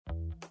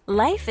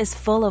Life is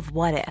full of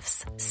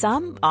what-ifs.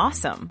 Some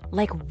awesome,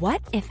 like what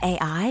if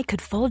AI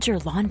could fold your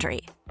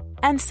laundry?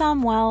 And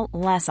some, well,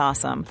 less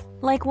awesome,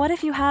 like what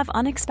if you have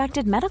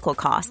unexpected medical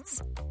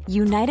costs?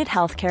 United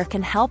Healthcare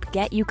can help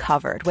get you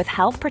covered with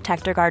Health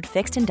Protector Guard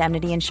fixed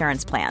indemnity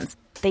insurance plans.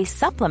 They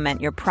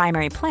supplement your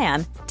primary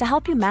plan to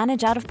help you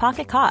manage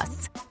out-of-pocket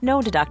costs.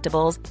 No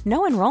deductibles,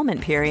 no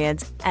enrollment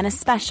periods, and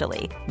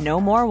especially no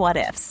more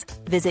what-ifs.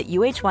 Visit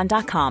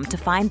uh1.com to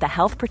find the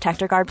Health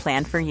Protector Guard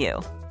plan for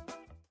you.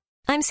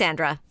 I'm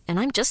Sandra, and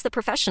I'm just the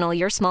professional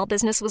your small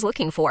business was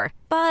looking for.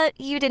 But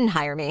you didn't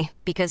hire me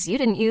because you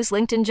didn't use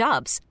LinkedIn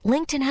Jobs.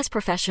 LinkedIn has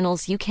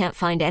professionals you can't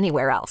find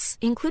anywhere else,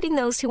 including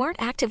those who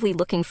aren't actively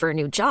looking for a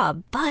new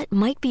job, but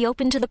might be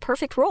open to the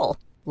perfect role,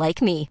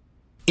 like me.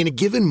 In a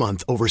given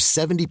month, over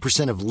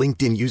 70% of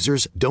LinkedIn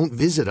users don't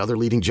visit other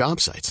leading job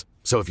sites.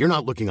 So if you're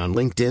not looking on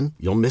LinkedIn,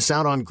 you'll miss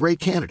out on great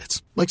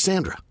candidates like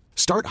Sandra.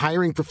 Start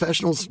hiring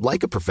professionals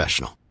like a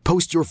professional.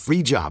 Post your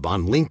free job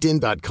on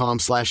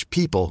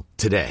linkedin.com/people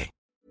today.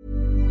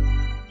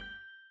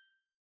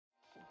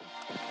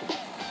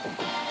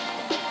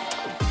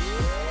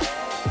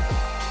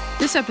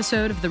 This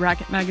episode of the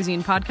Racket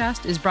Magazine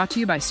podcast is brought to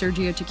you by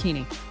Sergio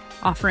Tacchini,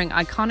 offering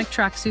iconic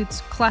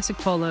tracksuits, classic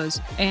polos,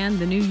 and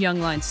the new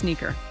Youngline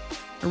sneaker.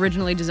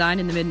 Originally designed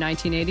in the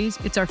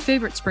mid-1980s, it's our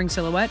favorite spring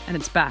silhouette, and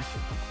it's back.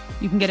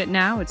 You can get it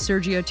now at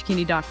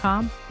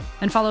sergiotacchini.com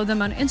and follow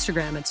them on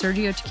Instagram at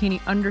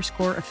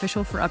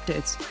sergiotacchini_official for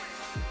updates.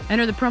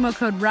 Enter the promo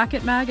code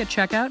RACKETMAG at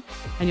checkout,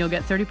 and you'll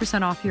get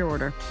 30% off your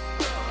order.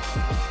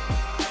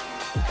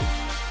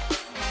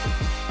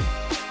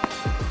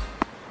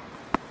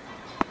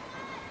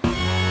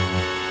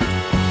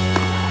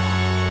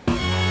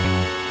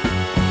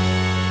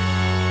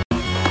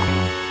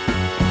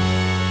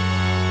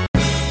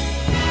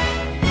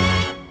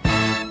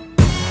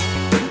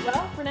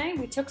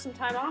 Took some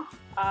time off,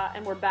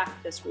 and we're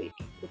back this week.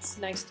 It's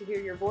nice to hear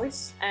your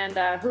voice. And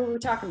who are we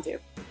talking to?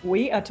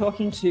 We are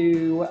talking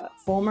to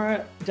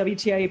former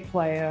WTA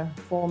player,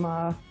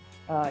 former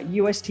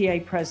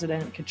USTA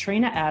president,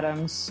 Katrina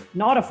Adams,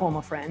 not a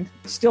former friend,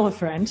 still a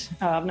friend.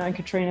 I've known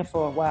Katrina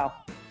for, wow,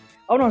 I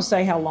don't want to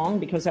say how long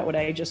because that would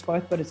age us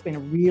both, but it's been a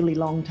really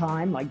long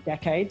time, like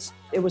decades.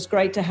 It was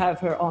great to have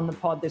her on the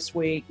pod this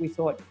week. We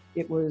thought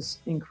it was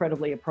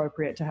incredibly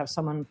appropriate to have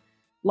someone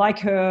like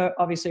her,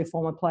 obviously a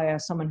former player,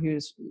 someone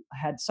who's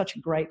had such a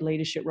great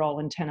leadership role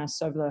in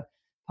tennis over the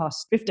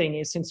past 15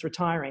 years since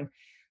retiring.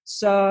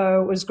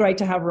 So it was great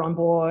to have her on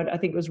board. I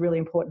think it was really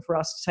important for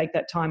us to take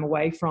that time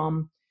away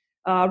from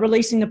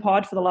releasing the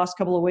pod for the last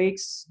couple of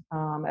weeks.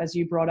 As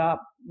you brought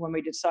up, when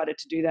we decided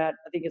to do that,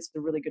 I think it's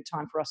a really good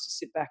time for us to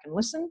sit back and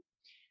listen.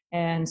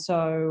 And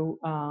so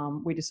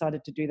we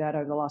decided to do that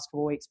over the last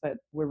couple of weeks, but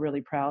we're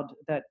really proud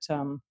that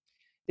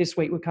this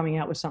week we're coming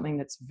out with something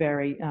that's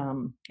very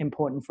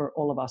important for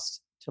all of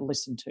us to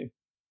listen to.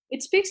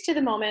 It speaks to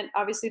the moment,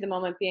 obviously the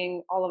moment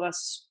being all of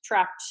us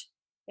trapped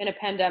in a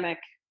pandemic,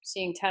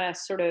 seeing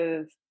tennis sort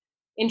of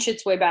inch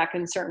its way back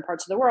in certain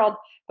parts of the world.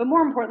 But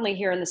more importantly,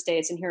 here in the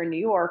States and here in New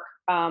York,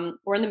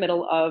 we're in the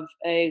middle of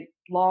a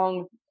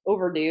long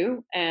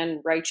overdue and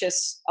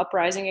righteous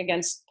uprising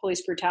against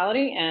police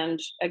brutality and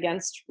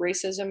against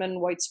racism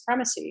and white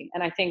supremacy.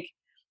 And I think,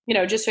 you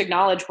know, just to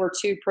acknowledge we're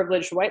two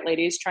privileged white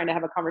ladies trying to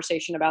have a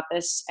conversation about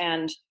this.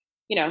 And,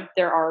 you know,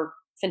 there are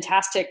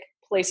fantastic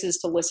places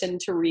to listen,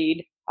 to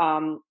read.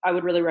 I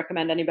would really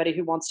recommend anybody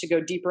who wants to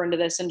go deeper into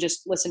this and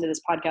just listen to this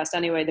podcast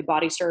anyway. The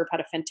Body Serve had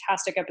a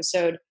fantastic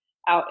episode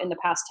out in the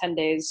past 10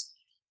 days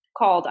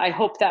called I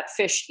Hope That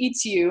Fish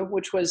Eats You,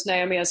 which was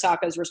Naomi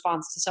Osaka's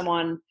response to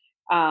someone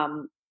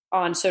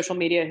on social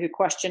media who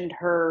questioned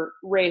her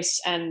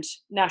race and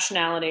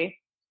nationality.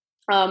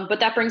 But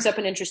that brings up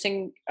an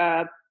interesting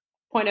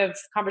point of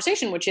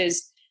conversation, which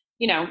is,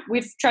 you know,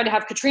 we've tried to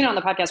have Katrina on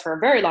the podcast for a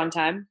very long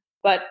time,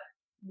 but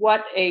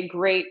what a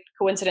great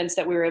coincidence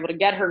that we were able to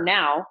get her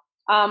now.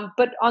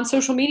 But on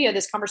social media,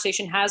 this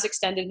conversation has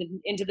extended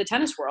into the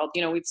tennis world.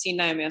 You know, we've seen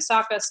Naomi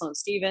Osaka, Sloane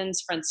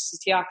Stephens, Frances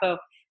Tiafoe,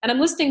 and I'm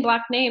listing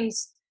Black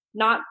names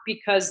not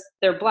because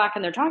they're Black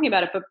and they're talking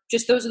about it, but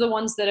just those are the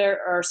ones that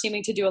are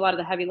seeming to do a lot of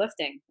the heavy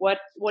lifting. What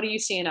are you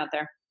seeing out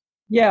there?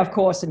 Yeah, of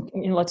course. And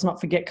you know, let's not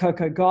forget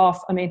Coco Gauff.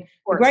 I mean,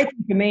 the great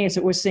thing for me is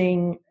that we're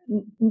seeing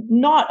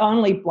not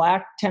only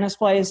Black tennis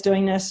players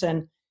doing this,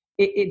 and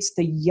it's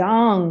the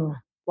young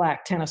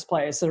Black tennis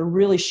players that are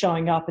really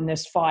showing up in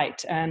this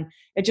fight. And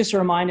it just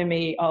reminded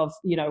me of,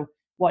 you know,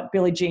 what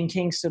Billie Jean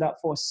King stood up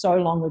for so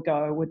long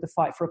ago with the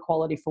fight for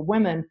equality for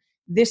women.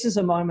 This is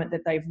a moment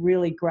that they've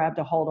really grabbed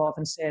a hold of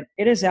and said,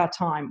 it is our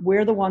time.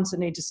 We're the ones that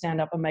need to stand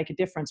up and make a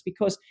difference,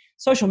 because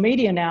social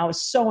media now is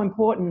so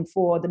important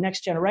for the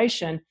next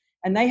generation.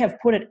 And they have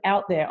put it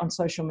out there on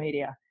social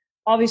media.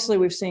 Obviously,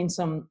 we've seen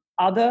some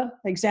other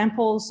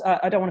examples.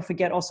 I don't want to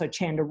forget also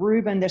Chanda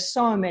Rubin. There's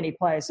so many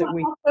players that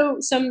we...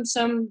 Also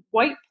some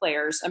white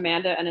players,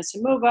 Amanda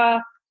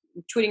Anisimova,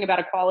 tweeting about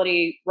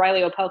equality,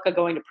 Riley Opelka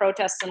going to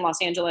protests in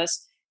Los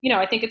Angeles. You know,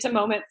 I think it's a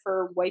moment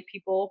for white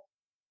people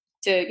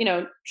to, you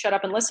know, shut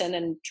up and listen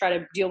and try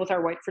to deal with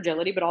our white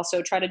fragility, but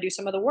also try to do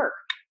some of the work,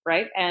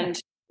 right? And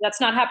That's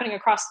not happening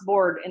across the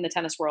board in the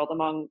tennis world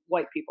among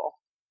white people.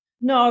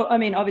 No, I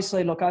mean,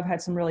 obviously, look, I've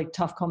had some really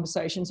tough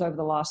conversations over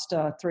the last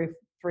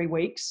three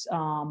weeks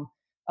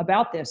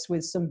about this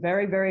with some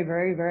very, very,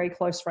 very, very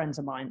close friends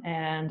of mine.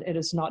 And it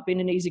has not been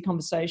an easy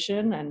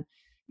conversation. And,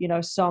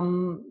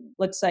 some,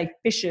 let's say,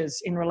 fissures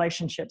in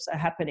relationships are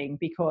happening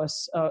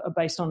because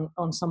based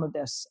on some of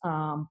this.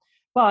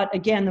 But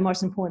again, the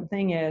most important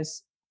thing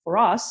is for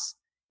us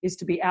is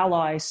to be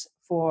allies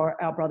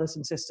for our brothers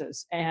and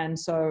sisters. And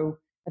so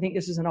I think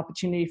this is an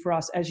opportunity for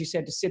us, as you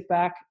said, to sit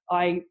back.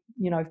 I,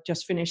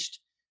 just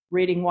finished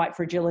reading White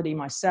Fragility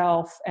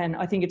myself, and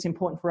I think it's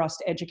important for us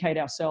to educate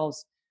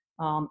ourselves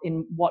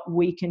in what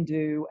we can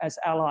do as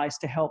allies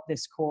to help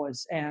this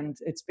cause. And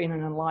it's been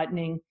an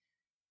enlightening,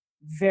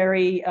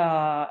 very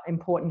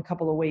important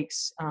couple of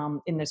weeks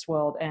in this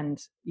world. And,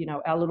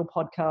 our little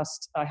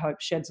podcast, I hope,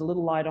 sheds a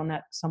little light on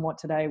that somewhat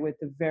today with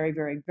the very,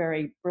 very,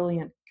 very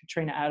brilliant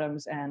Katrina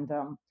Adams. And,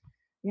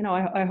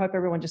 I hope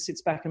everyone just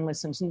sits back and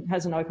listens and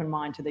has an open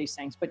mind to these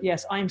things. But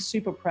yes, I am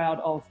super proud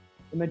of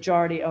the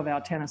majority of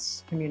our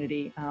tennis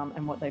community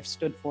and what they've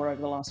stood for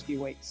over the last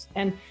few weeks.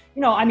 And,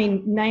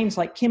 names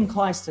like Kim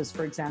Clijsters,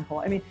 for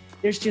example.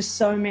 There's just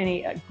so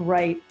many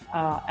great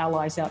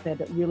allies out there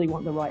that really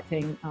want the right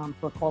thing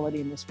for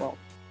equality in this world.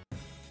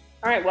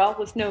 All right, well,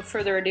 with no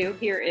further ado,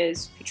 here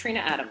is Katrina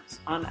Adams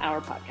on our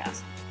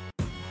podcast.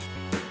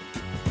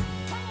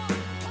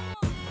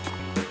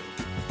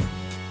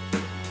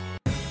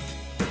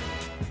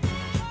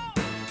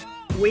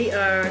 We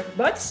are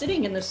both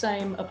sitting in the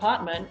same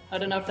apartment. I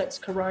don't know if that's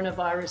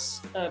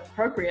coronavirus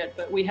appropriate,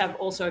 but we have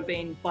also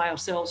been by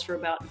ourselves for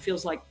about, it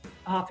feels like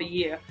half a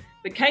year.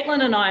 But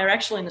Caitlin and I are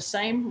actually in the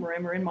same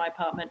room. We're in my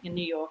apartment in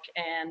New York,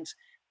 and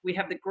we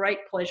have the great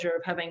pleasure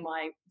of having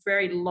my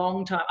very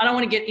long time. I don't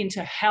want to get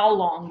into how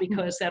long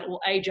because that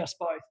will age us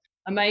both.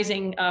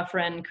 Amazing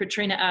friend,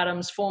 Katrina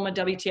Adams, former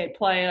WTA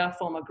player,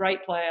 former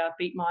great player,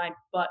 beat my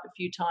butt a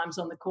few times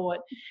on the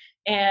court.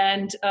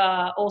 And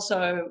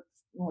also,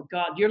 oh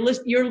God, your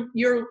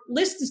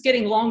list is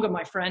getting longer,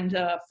 my friend.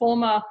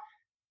 Former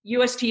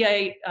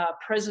USTA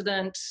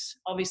president,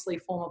 obviously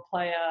former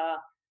player.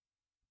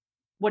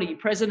 What are you,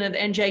 president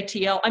of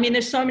NJTL?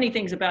 There's so many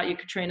things about you,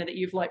 Katrina, that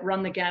you've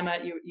run the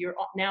gamut. You're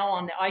now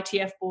on the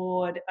ITF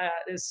board.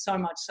 There's so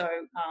much. So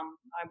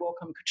I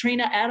welcome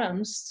Katrina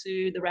Adams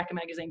to the Racket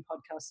Magazine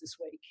podcast this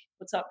week.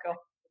 What's up, girl?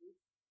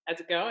 How's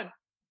it going?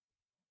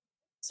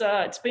 So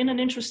it's been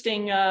an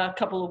interesting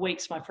couple of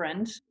weeks, my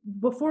friend.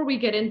 Before we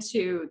get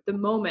into the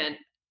moment,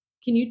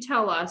 can you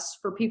tell us,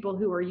 for people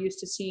who are used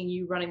to seeing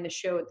you running the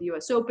show at the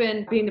US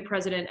Open, being the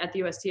president at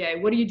the USTA,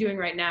 what are you doing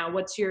right now?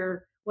 What's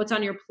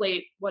on your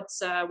plate?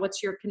 What's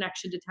your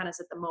connection to tennis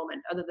at the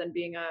moment, other than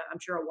being I'm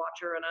sure a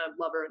watcher and a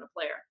lover and a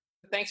player?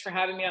 Thanks for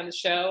having me on the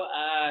show.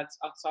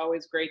 It's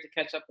always great to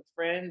catch up with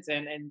friends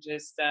and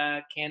just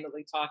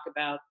candidly talk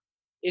about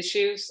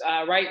issues.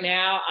 Right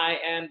now, I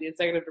am the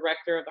executive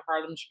director of the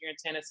Harlem Junior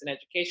Tennis and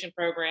Education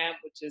Program,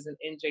 which is an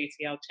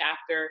NJTL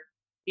chapter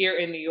here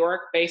in New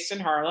York, based in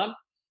Harlem.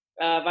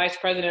 Vice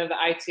president of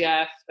the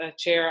ITF,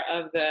 chair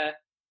of the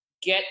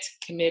GET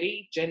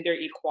committee, Gender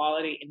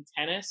Equality in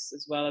Tennis,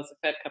 as well as the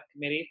Fed Cup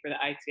committee for the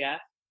ITF.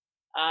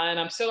 And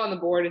I'm still on the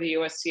board of the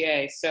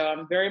USTA. So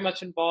I'm very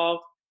much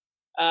involved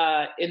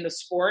in the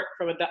sport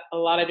from a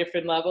lot of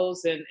different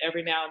levels. And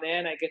every now and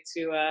then I get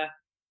to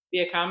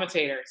be a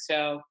commentator.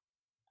 So,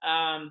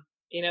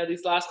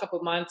 these last couple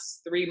of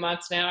months, 3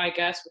 months now, I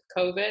guess, with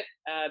COVID,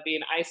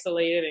 being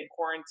isolated and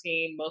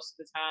quarantined most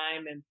of the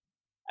time. And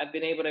I've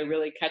been able to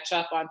really catch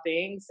up on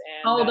things.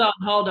 And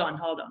Hold on.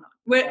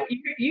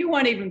 You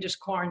weren't even just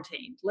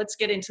quarantined. Let's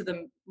get into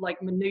the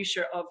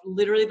minutia of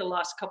literally the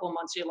last couple of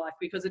months of your life,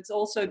 because it's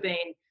also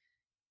been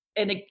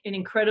an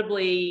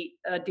incredibly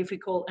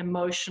difficult,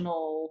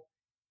 emotional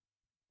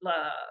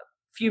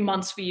few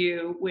months for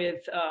you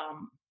with,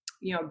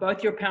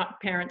 both your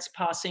parents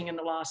passing in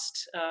the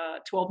last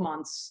 12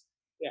 months.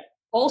 Yeah.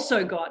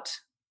 Also got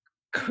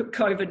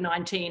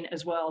COVID-19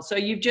 as well. So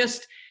you've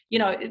just,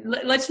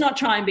 let's not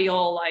try and be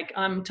all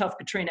I'm tough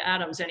Katrina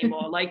Adams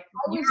anymore.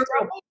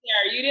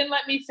 You didn't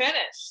let me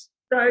finish.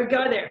 So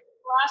go there.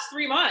 The last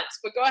 3 months,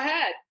 but go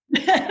ahead.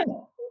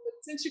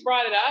 Since you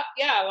brought it up,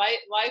 yeah,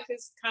 life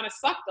has kind of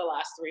sucked the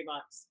last 3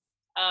 months.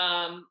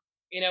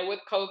 With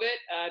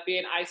COVID,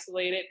 being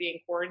isolated, being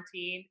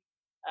quarantined.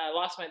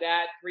 Lost my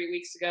dad 3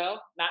 weeks ago,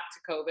 not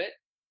to COVID,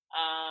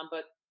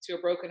 but to a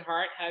broken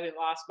heart, having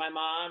lost my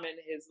mom and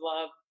his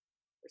love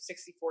for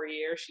 64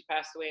 years. She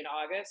passed away in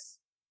August.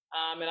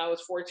 And I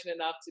was fortunate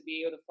enough to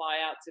be able to fly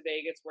out to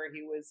Vegas, where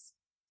he was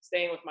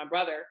staying with my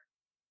brother,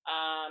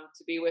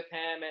 to be with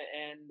him.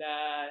 And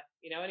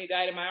he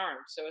died in my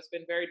arms. So it's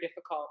been very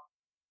difficult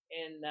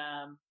in,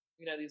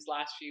 these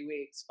last few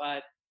weeks.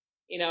 But,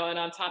 and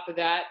on top of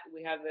that,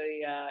 we have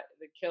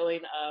the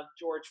killing of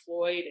George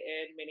Floyd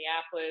in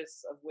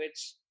Minneapolis, of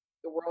which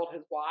the world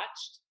has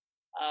watched.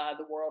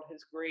 The world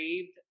has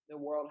grieved. The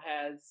world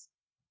has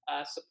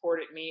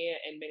supported me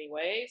in many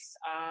ways,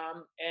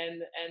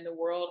 and the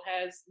world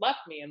has left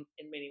me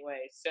in many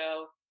ways.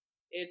 So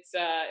it's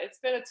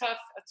been a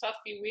tough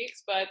few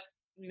weeks, but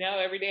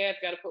every day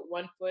I've got to put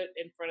one foot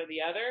in front of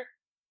the other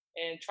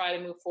and try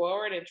to move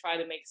forward and try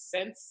to make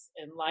sense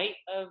and light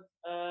of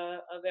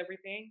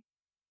everything,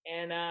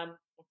 and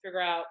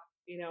figure out,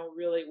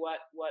 really what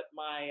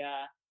my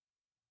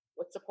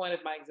what's the point of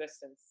my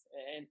existence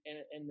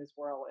in this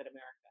world in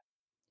America.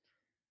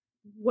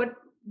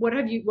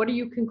 What are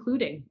you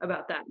concluding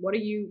about that? What are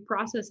you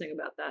processing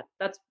about that?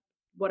 That's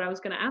what I was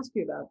going to ask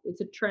you about.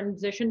 It's a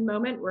transition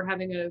moment. We're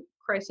having a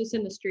crisis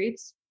in the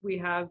streets. We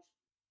have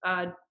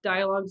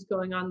dialogues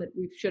going on that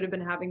we should have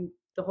been having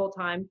the whole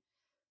time.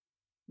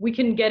 We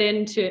can get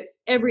into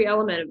every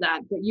element of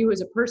that, but you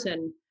as a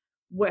person,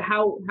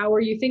 how are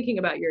you thinking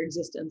about your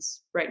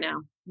existence right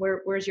now?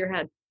 Where's your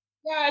head?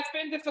 Yeah, it's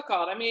been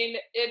difficult. I mean,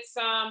 it's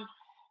I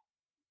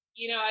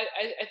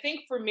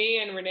think for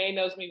me, and Renee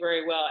knows me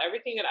very well,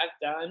 everything that I've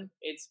done,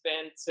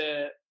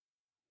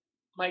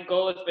 my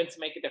goal has been to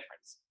make a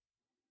difference,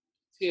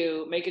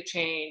 to make a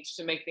change,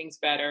 to make things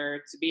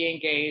better, to be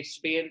engaged,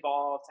 to be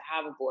involved, to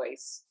have a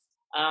voice,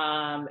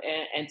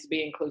 and to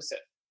be inclusive.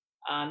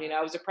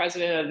 I was the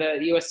president of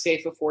the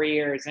USTA for 4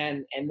 years,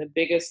 and the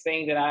biggest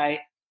thing that I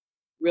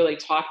really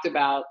talked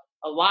about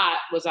a lot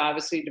was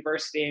obviously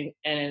diversity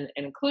and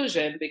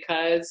inclusion,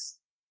 because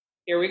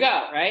here we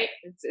go, right?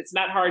 It's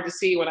not hard to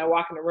see when I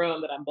walk in the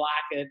room that I'm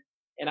Black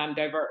and I'm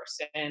diverse,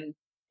 and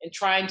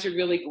trying to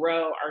really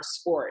grow our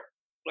sport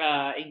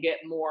and get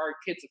more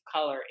kids of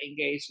color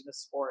engaged in the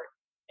sport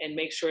and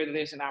make sure that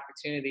there's an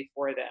opportunity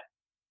for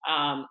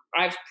them.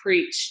 I've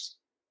preached,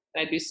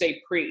 I do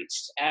say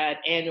preached, at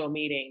annual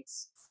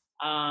meetings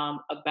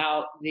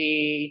about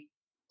the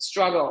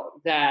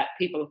struggle that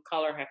people of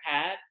color have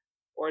had,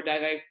 or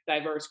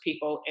diverse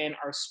people in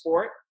our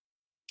sport.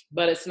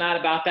 But it's not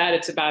about that.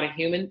 It's about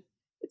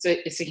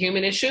it's a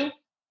human issue,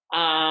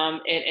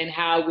 and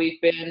how we've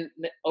been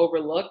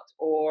overlooked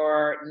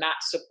or not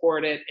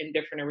supported in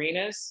different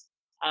arenas.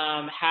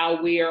 How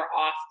we are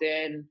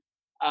often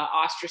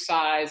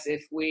ostracized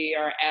if we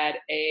are at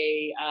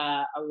a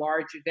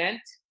large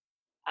event.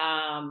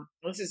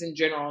 This is in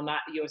general, not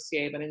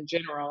USTA, but in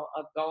general,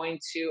 of going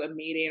to a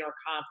meeting or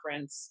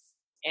conference,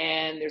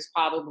 and there's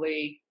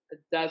probably a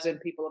dozen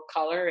people of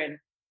color,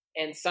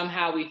 and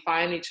somehow we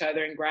find each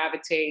other and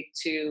gravitate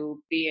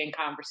to be in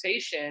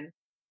conversation,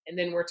 and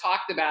then we're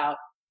talked about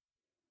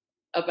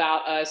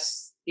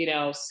us,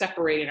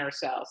 separating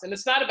ourselves. And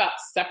it's not about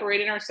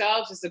separating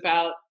ourselves, it's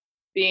about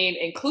being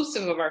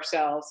inclusive of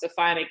ourselves to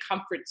find a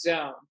comfort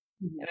zone.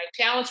 Mm-hmm. And I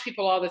challenge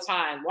people all the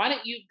time, why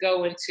don't you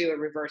go into a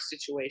reverse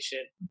situation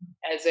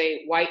as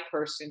a white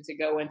person, to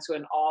go into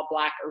an all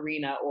Black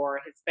arena or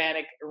a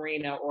Hispanic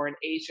arena or an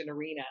Asian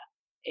arena,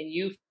 and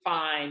you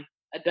find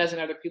a dozen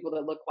other people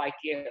that look like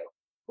you?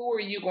 Who are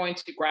you going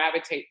to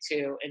gravitate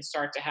to and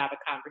start to have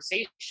a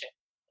conversation?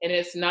 And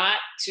it's not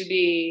to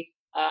be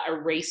a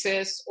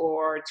racist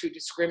or to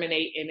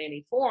discriminate in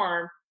any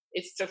form.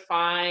 It's to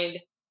find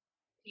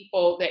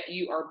people that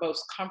you are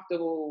most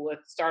comfortable with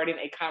starting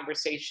a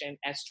conversation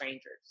as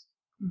strangers.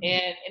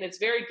 Mm-hmm. And it's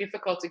very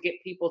difficult to get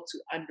people to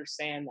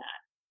understand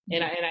that.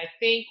 Mm-hmm. And I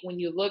think when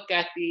you look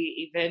at the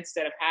events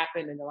that have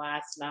happened in the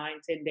last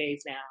 9-10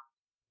 days now,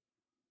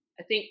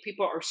 I think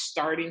people are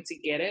starting to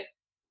get it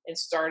and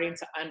starting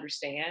to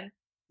understand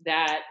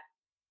that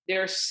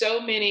there are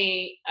so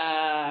many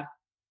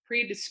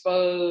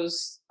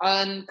predisposed,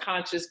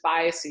 unconscious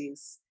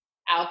biases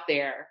out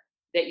there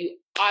that you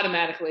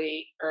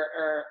automatically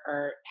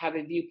or have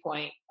a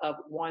viewpoint of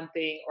one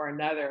thing or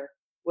another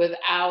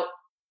without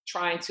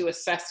trying to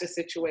assess the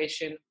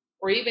situation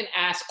or even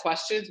ask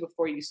questions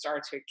before you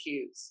start to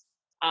accuse.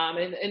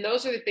 And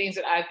those are the things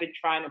that I've been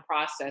trying to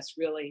process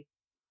really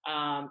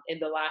in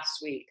the last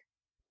week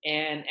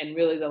and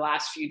really the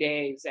last few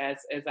days as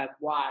I've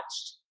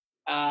watched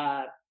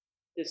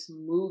this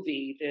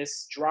movie,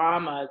 this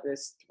drama,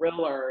 this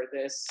thriller,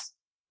 this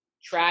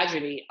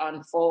tragedy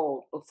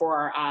unfold before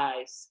our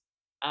eyes.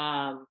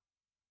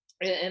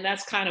 And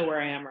that's kind of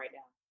where I am right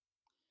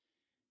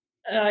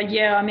now.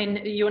 Yeah, I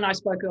mean, you and I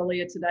spoke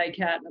earlier today,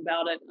 Kat,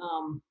 about it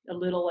a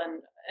little,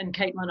 and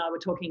Caitlin and I were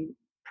talking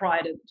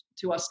prior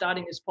to us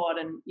starting this pod.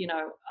 And,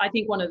 I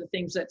think one of the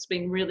things that's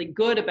been really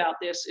good about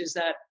this is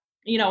that,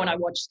 when I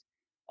watched,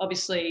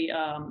 obviously,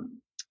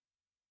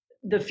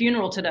 the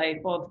funeral today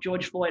of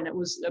George Floyd, and it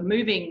was a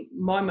moving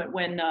moment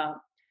when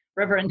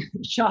Reverend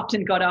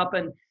Sharpton got up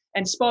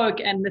and spoke,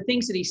 and the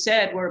things that he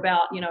said were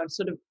about,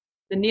 sort of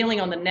the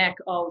kneeling on the neck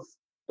of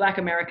Black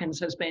Americans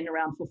has been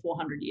around for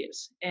 400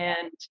 years.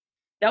 And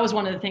that was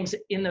one of the things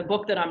in the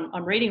book that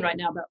I'm reading right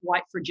now about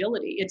white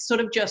fragility. It's sort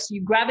of just,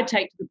 you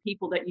gravitate to the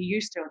people that you're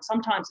used to. And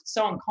sometimes it's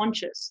so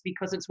unconscious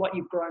because it's what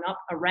you've grown up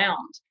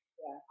around.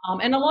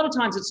 Yeah. And a lot of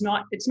times it's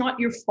not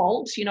your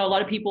fault. A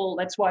lot of people,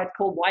 that's why it's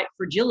called white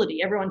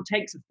fragility. Everyone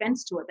takes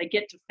offense to it. They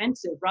get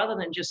defensive rather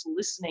than just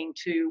listening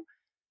to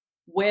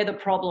where the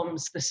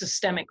problems, the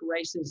systemic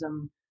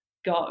racism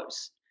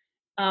goes.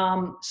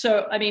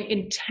 So, I mean,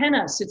 in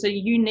tennis, it's a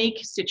unique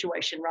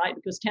situation, right?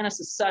 Because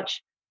tennis is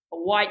such a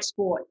white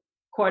sport,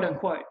 quote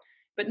unquote.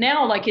 But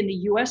now, like in the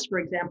US, for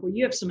example,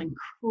 you have some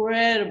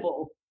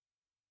incredible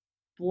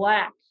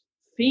Black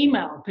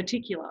female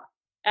particular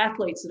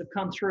athletes that have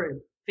come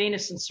through,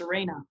 Venus and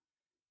Serena,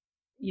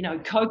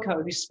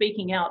 Coco, who's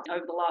speaking out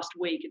over the last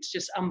week. It's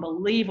just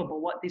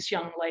unbelievable what this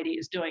young lady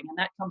is doing. And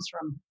that comes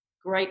from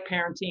great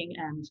parenting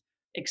and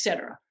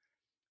etc.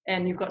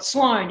 And you've got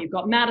Sloane, you've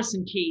got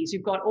Madison Keys,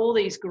 you've got all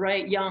these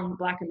great young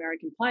Black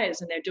American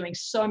players, and they're doing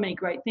so many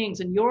great things.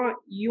 And your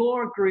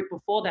group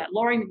before that,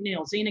 Laurie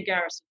McNeil, Zena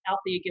Garrison,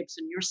 Althea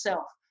Gibson,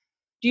 yourself,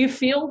 do you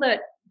feel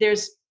that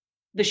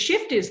the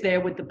shift is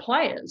there with the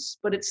players,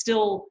 but it's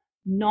still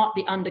not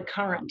the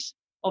undercurrent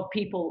of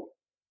people,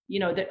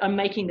 that are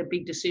making the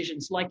big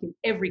decisions, like in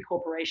every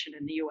corporation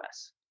in the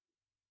US?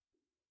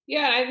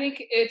 Yeah, I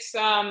think it's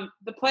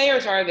the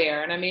players are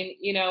there. And I mean,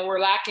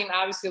 we're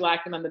obviously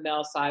lacking on the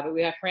male side, but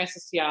we have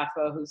Francis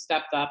Tiafoe, who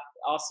stepped up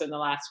also in the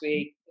last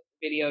week,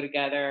 video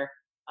together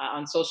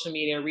on social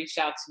media, reached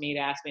out to me to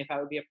ask me if I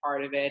would be a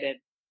part of it.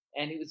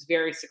 And he was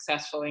very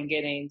successful in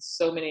getting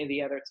so many of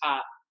the other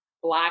top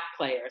Black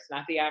players,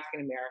 not the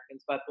African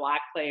Americans, but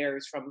Black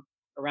players from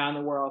around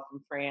the world,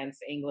 from France,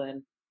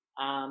 England,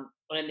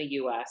 in the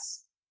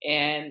US.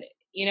 And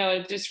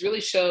it just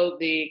really showed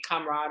the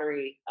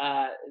camaraderie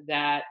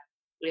that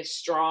is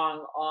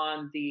strong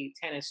on the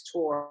tennis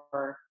tour,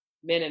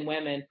 men and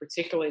women,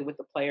 particularly with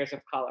the players of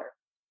color,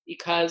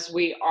 because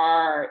we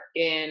are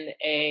in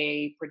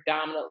a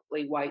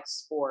predominantly white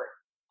sport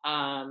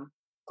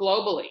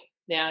globally.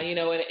 Now,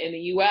 in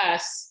the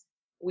US,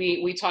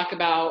 we talk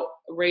about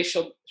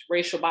racial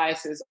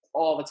biases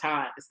all the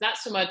time. It's not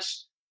so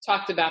much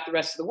talked about the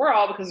rest of the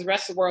world, because the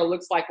rest of the world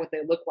looks like what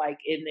they look like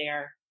in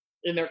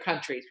their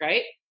countries,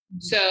 right? Mm-hmm.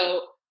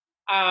 So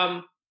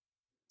I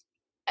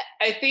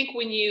think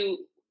when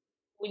you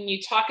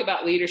talk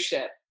about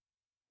leadership,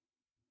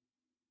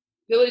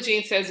 Billie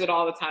Jean says it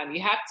all the time.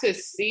 You have to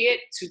see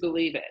it to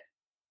believe it.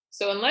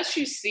 So unless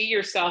you see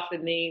yourself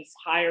in these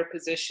higher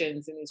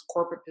positions, in these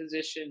corporate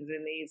positions,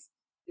 in these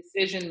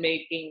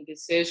decision-making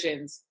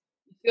decisions,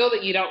 you feel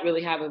that you don't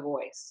really have a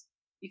voice.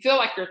 You feel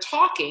like you're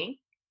talking,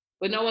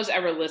 but no one's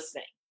ever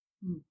listening.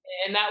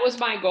 And that was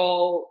my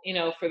goal,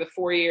 for the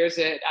 4 years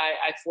that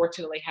I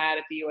fortunately had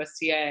at the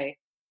USTA,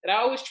 that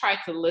I always tried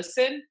to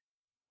listen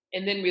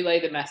and then relay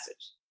the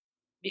message,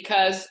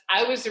 because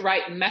I was the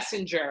right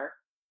messenger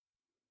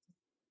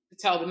to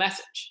tell the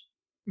message.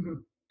 Mm-hmm.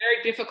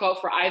 Very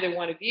difficult for either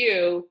one of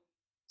you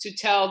to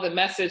tell the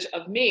message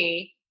of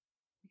me,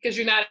 because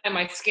you're not in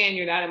my skin,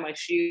 you're not in my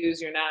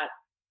shoes, you're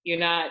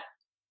not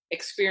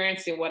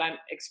experiencing what I'm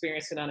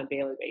experiencing on a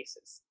daily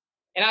basis.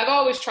 And I've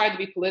always tried to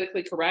be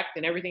politically correct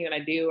in everything that I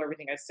do,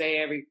 everything I say,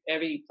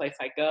 every place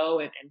I go,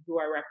 and who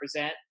I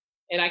represent.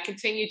 And I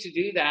continue to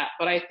do that.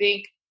 But I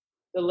think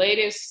the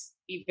latest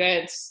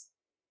events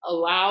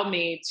allow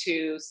me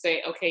to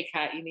say, okay,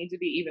 Kat, you need to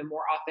be even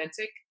more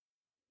authentic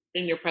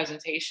in your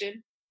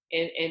presentation,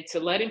 and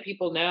to letting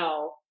people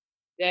know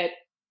that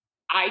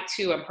I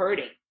too am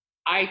hurting.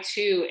 I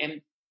too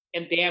am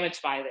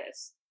damaged by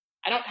this.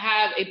 I don't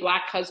have a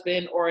Black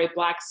husband or a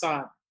Black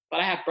son,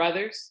 but I have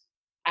brothers,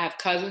 I have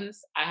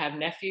cousins, I have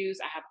nephews,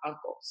 I have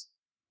uncles.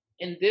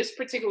 In this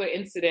particular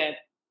incident,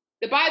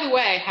 that, by the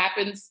way,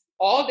 happens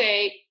all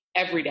day,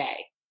 every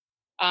day.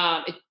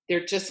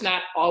 They're just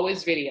not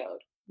always videoed.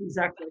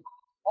 Exactly.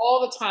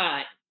 All the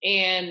time.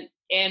 And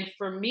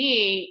for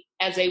me,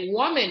 as a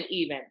woman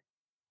even,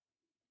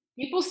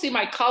 people see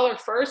my color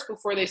first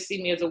before they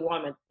see me as a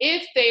woman,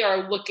 if they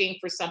are looking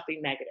for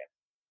something negative.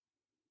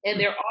 And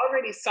they're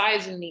already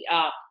sizing me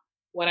up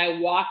when I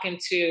walk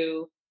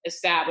into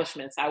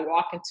establishments, I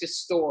walk into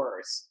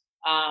stores,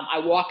 I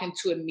walk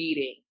into a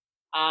meeting,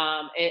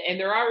 and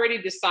they're already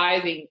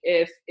deciding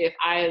if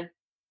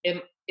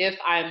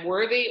I'm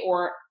worthy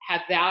or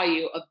have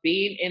value of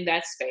being in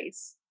that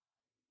space,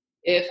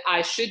 if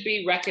I should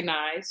be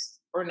recognized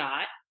or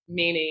not,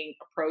 meaning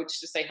approach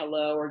to say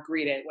hello or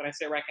greeted. When I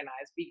say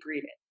recognize, be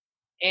greeted.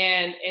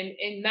 And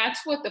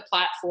that's what the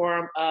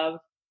platform of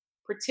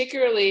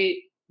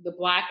particularly the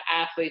Black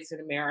athletes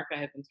in America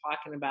have been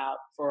talking about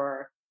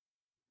for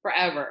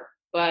forever,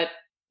 but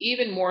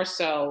even more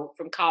so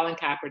from Colin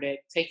Kaepernick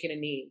taking a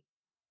knee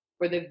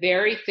for the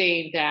very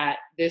thing that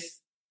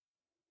this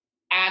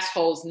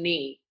asshole's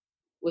knee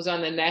was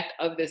on the neck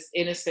of this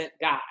innocent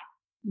guy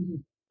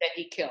that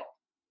he killed.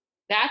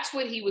 That's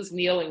what he was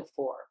kneeling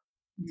for,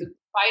 to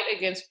fight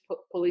against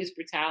police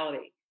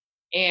brutality.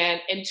 And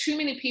too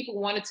many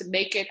people wanted to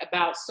make it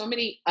about so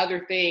many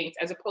other things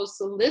as opposed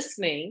to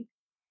listening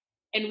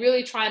and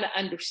really trying to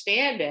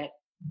understand it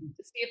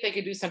to see if they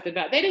could do something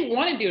about it. They didn't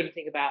want to do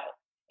anything about it.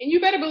 And you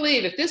better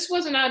believe if this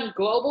wasn't on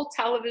global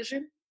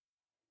television,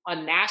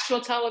 on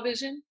national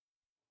television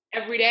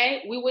every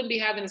day, we wouldn't be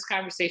having this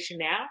conversation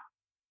now,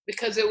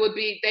 because they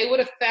would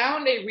have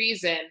found a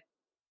reason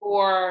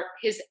for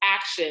his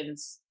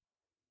actions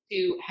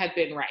to have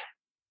been right.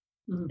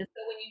 Mm-hmm. And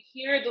so when you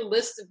hear the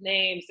list of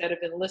names that have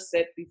been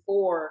listed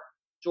before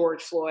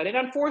George Floyd, and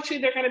unfortunately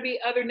there are going to be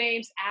other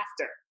names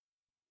after,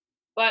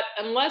 but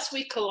unless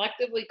we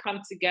collectively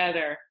come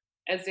together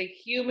as a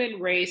human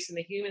race and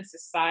a human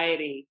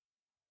society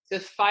to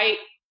fight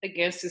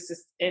against this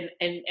and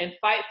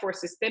fight for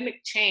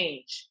systemic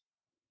change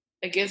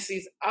against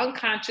these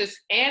unconscious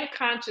and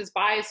conscious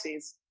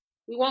biases,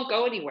 we won't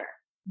go anywhere.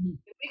 Mhm.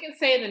 We can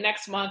say in the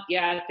next month,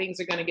 yeah, things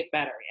are going to get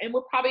better. And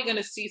we're probably going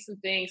to see some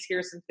things,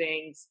 hear some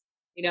things,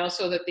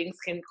 so that things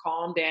can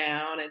calm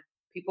down and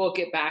people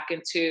get back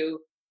into,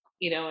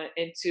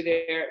 into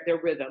their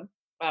rhythm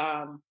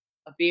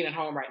of being at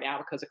home right now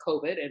because of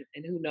COVID.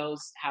 And who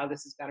knows how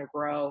this is going to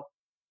grow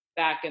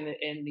back in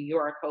New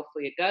York.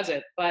 Hopefully it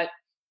doesn't. But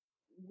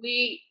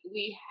we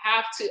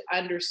have to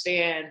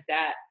understand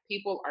that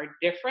people are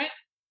different,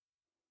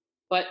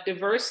 but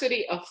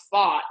diversity of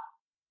thought,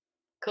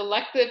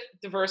 collective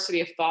diversity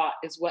of thought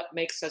is what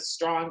makes us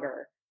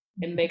stronger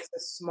and makes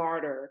us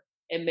smarter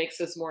and makes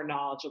us more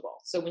knowledgeable.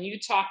 So when you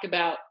talk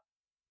about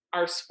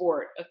our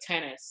sport of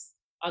tennis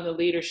on the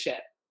leadership,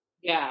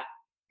 yeah,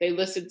 they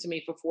listened to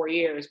me for 4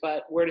 years,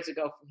 but where does it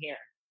go from here?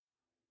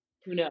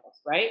 Who knows,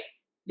 right?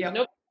 There's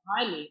nobody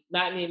behind me,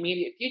 not in the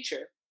immediate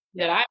future,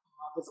 that I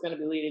know of is going to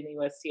be leading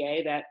the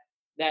USTA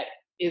that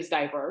is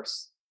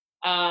diverse.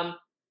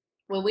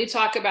 When we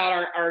talk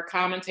about our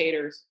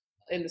commentators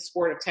in the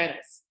sport of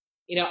tennis,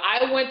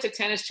 I went to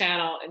Tennis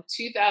Channel in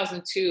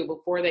 2002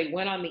 before they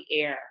went on the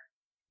air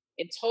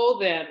and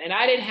told them, and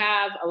I didn't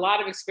have a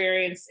lot of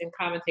experience in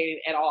commentating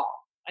at all.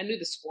 I knew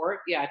the sport.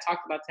 Yeah, I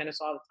talked about tennis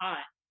all the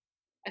time.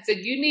 I said,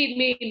 you need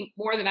me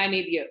more than I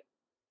need you.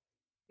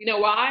 You know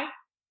why?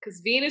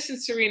 Because Venus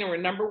and Serena were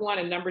number 1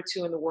 and number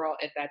 2 in the world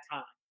at that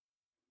time.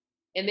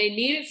 And they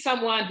needed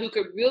someone who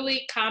could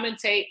really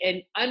commentate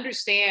and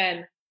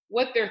understand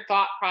what their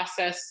thought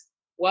process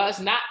was,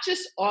 not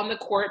just on the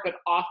court, but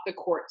off the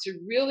court, to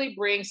really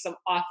bring some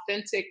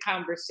authentic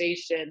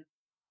conversation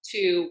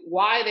to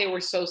why they were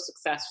so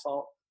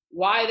successful,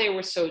 why they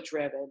were so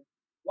driven,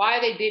 why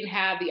they didn't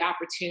have the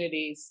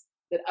opportunities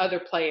that other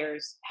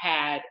players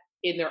had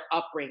in their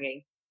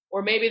upbringing,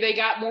 or maybe they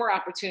got more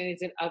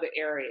opportunities in other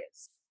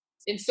areas.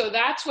 And so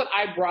that's what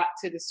I brought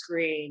to the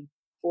screen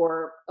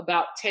for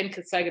about 10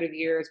 consecutive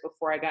years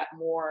before I got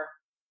more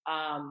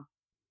on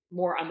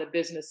the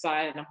business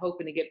side, and I'm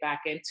hoping to get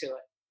back into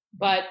it.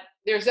 But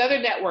there's other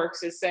networks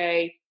that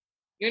say,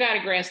 you're not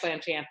a Grand Slam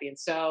champion,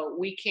 so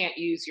we can't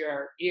use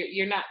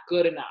you're not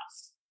good enough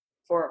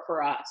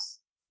for us,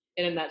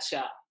 in a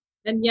nutshell.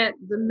 And yet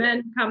the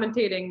men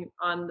commentating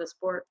on the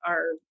sport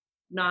are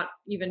not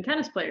even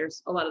tennis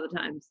players a lot of the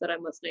times that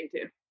I'm listening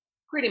to.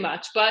 Pretty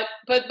much, but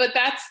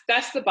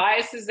that's the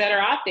biases that are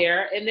out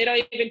there, and they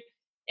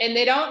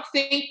don't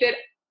think that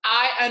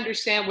I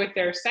understand what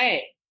they're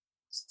saying.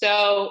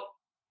 So,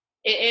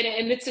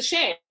 and it's a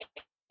shame.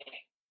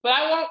 But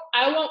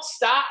I won't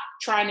stop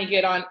trying to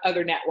get on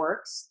other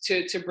networks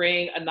to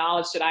bring a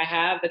knowledge that I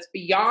have that's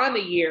beyond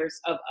the years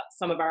of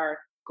some of our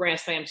Grand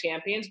Slam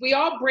champions. We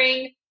all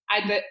bring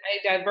a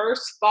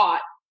diverse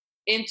thought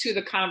into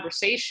the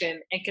conversation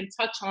and can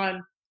touch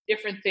on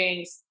different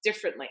things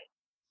differently.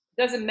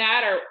 It doesn't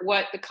matter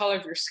what the color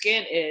of your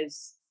skin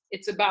is.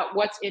 It's about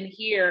what's in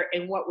here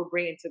and what we're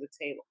bringing to the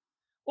table.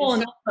 Well,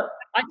 and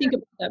I think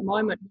about that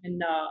moment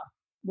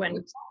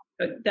when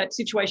that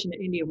situation at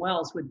Indian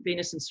Wells with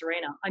Venus and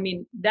Serena. I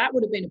mean, that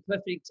would have been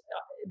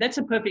that's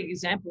a perfect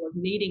example of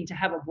needing to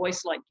have a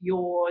voice like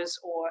yours,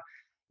 or,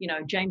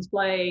 James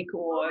Blake,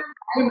 or...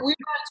 We were on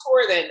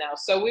tour then, though.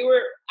 So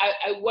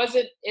I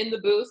wasn't in the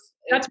booth.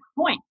 That's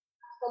my point.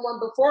 Someone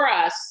before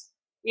us,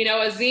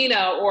 a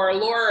Zena or a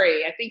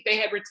Lori, I think they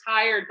had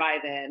retired by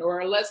then,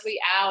 or a Leslie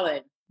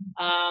Allen,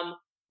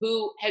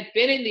 who had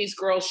been in these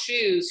girls'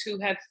 shoes, who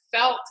had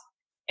felt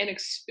and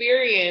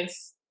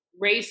experienced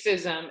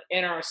racism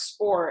in our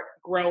sport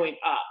growing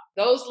up.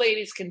 Those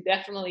ladies can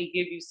definitely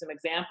give you some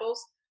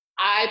examples.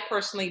 I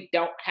personally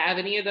don't have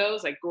any of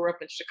those. I grew up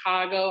in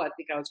Chicago. I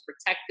think I was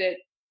protected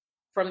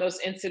from those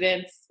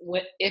incidents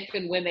if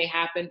and when they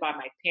happened by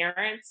my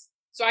parents.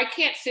 So I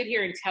can't sit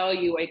here and tell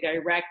you a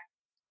direct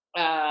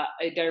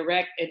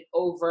and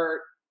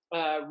overt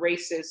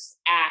racist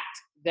act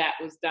that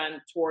was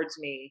done towards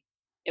me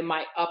in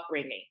my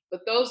upbringing.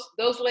 But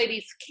those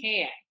ladies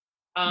can.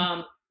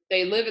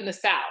 They live in the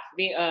South,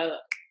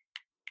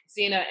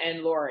 Zena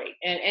and Lori,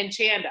 and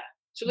Chanda.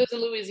 She lives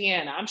in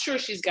Louisiana. I'm sure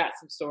she's got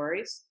some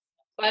stories.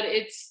 But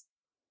it's,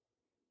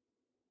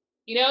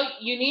 you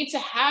need to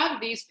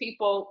have these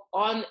people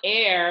on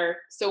air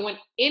so when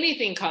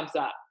anything comes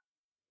up,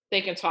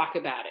 they can talk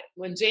about it.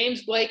 When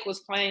James Blake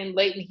was playing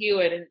Leighton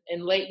Hewitt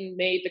and Leighton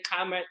made the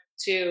comment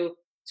to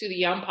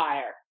the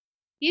umpire,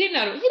 he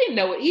didn't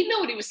know what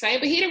he was saying,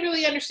 but he didn't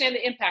really understand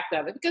the impact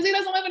of it because he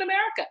doesn't live in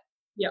America.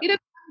 Yep. He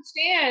doesn't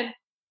understand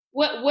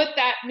what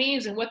that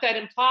means and what that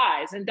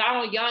implies. And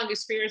Donald Young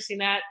experiencing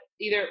that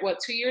either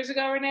 2 years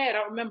ago, Renee? I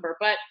don't remember.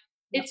 But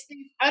it's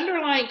these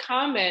underlying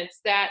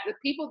comments that the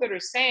people that are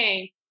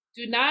saying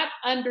do not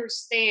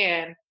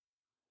understand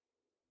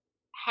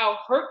how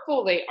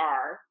hurtful they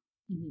are,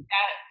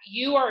 that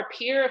you are a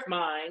peer of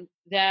mine,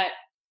 that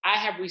I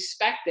have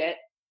respected.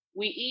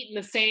 We eat in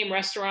the same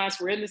restaurants.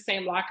 We're in the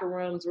same locker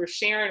rooms. We're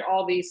sharing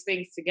all these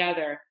things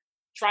together,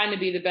 trying to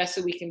be the best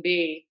that we can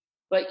be.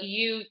 But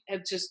you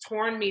have just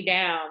torn me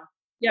down.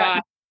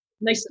 Yeah.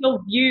 They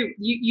still view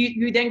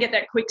you then get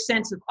that quick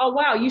sense of, oh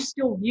wow, you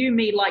still view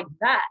me like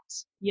that.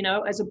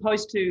 as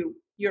opposed to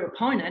your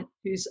opponent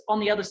who's on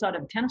the other side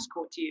of the tennis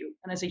court to you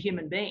and as a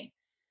human being.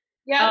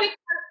 Yeah, I think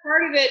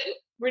part of it,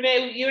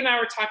 Renee, you and I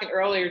were talking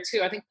earlier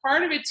too. I think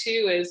part of it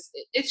too is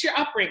it's your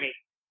upbringing,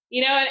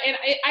 and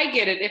I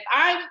get it. If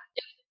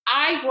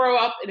I grow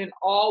up in an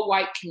all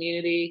white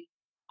community,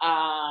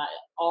 my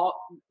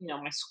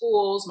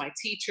schools, my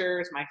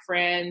teachers, my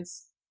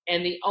friends,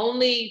 and the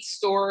only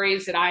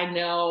stories that I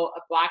know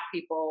of Black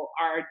people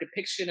are a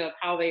depiction of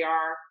how they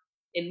are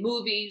in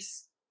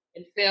movies,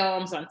 in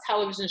films, on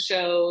television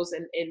shows,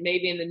 and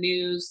maybe in the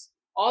news,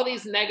 all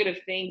these negative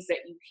things that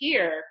you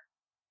hear,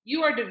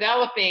 you are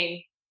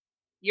developing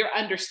your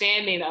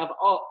understanding of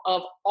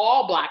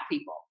all Black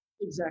people.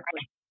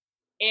 Exactly.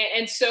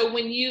 And so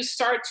when you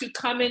start to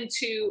come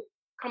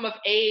of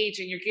age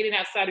and you're getting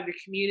outside of your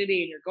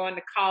community and you're going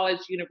to college,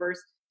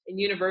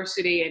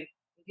 university and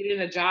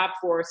getting a job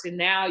force, and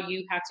now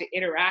you have to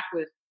interact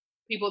with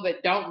people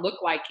that don't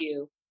look like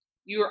you,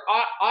 you're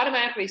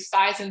automatically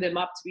sizing them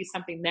up to be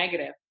something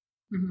negative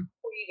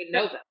before you even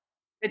know them.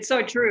 It's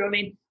so true.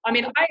 I've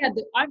had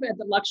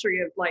the luxury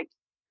of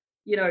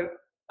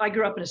I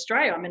grew up in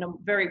Australia. I'm in a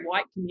very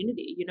white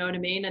community, you know what I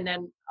mean? And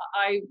then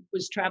I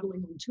was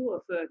traveling on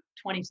tour for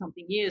 20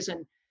 something years.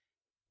 And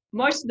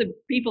most of the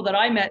people that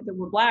I met that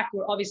were Black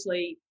were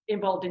obviously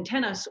involved in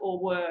tennis or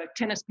were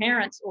tennis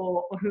parents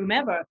or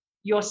whomever,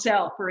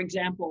 yourself, for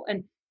example.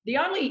 And the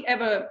only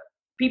ever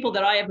people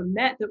that I ever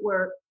met that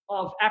were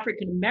of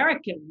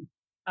African-American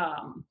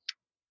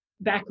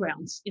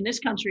backgrounds in this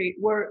country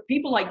were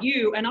people like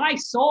you, and I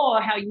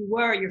saw how you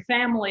were, your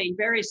family,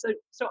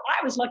 so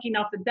I was lucky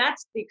enough that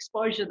that's the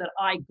exposure that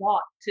I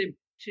got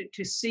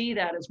to see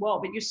that as well.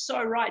 But you're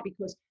so right,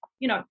 because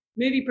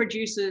movie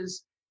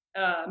producers,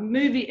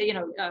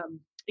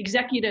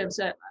 executives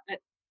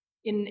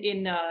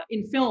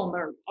in film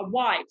are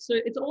white, so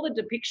it's all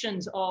the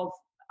depictions of.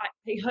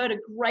 I heard a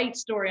great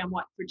story on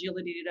white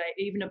fragility today,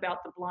 even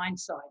about the Blind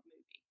Side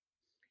movie,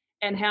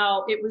 and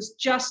how it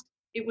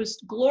was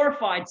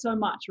glorified so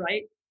much,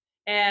 right?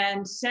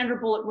 And Sandra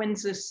Bullock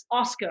wins this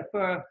Oscar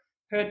for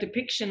her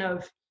depiction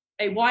of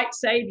a white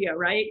savior,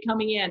 right,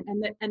 coming in,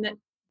 and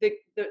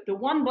the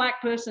one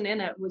Black person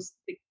in it was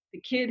the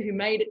kid who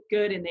made it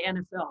good in the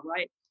NFL,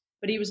 right?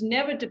 But he was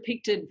never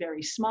depicted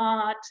very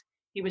smart.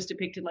 He was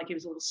depicted like he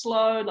was a little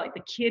slow, like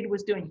the kid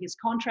was doing his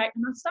contract.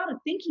 And I started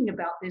thinking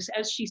about this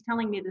as she's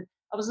telling me that.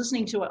 I was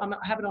listening to it. I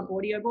have it on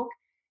audiobook,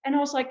 and I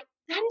was like,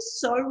 that is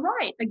so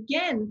right.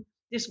 Again,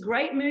 this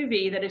great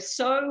movie that is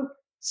so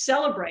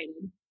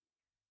celebrated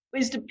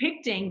is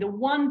depicting the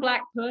one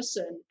Black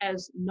person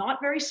as not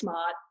very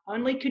smart,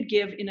 only could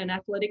give in an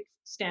athletic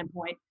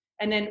standpoint.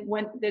 And then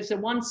when there's a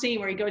one scene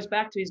where he goes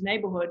back to his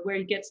neighborhood where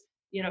he gets,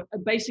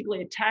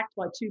 basically attacked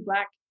by two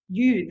Black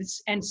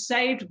youths and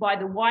saved by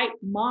the white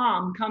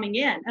mom coming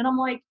in. And I'm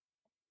like,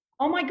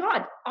 oh my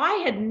God,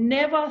 I had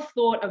never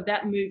thought of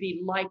that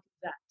movie like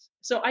that.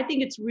 So I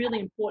think it's really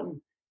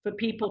important for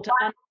people to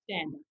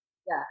understand it.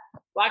 Yeah,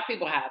 Black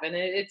people have, and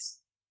it's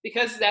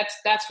because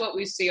that's what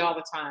we see all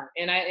the time,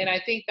 and I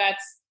think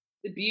that's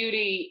the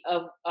beauty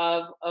of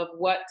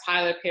what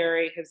Tyler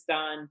Perry has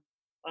done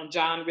on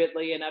John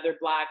Ridley and other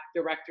Black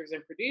directors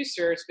and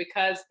producers,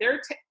 because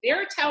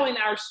they're telling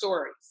our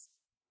stories,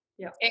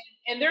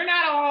 and they're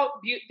not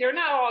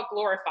all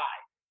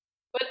glorified,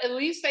 but at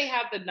least they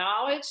have the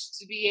knowledge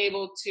to be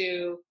able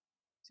to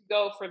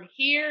go from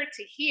here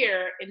to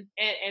here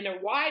and a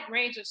wide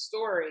range of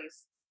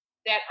stories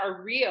that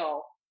are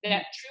real,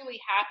 that truly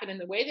happen in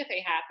the way that they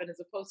happen, as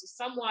opposed to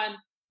someone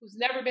who's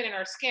never been in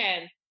our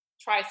skin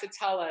tries to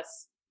tell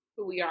us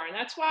who we are. And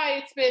that's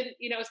why it's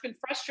been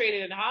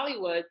frustrating in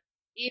Hollywood,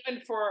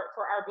 even for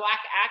our Black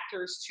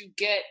actors to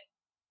get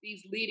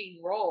these leading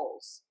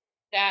roles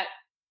that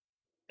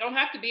don't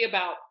have to be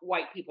about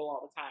white people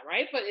all the time,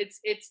 right? But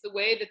it's the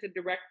way that the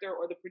director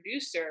or the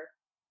producer,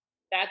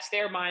 that's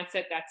their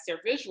mindset, that's their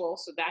visual,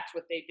 so that's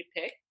what they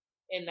depict,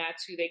 and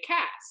that's who they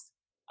cast.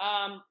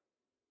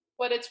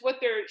 But it's what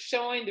they're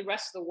showing the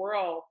rest of the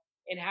world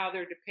and how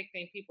they're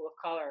depicting people of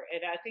color.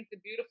 And I think the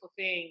beautiful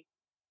thing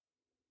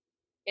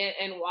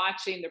in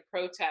watching the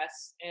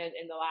protests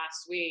in the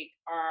last week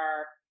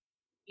are,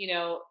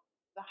 the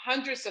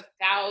hundreds of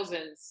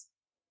thousands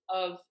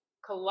of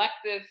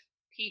collective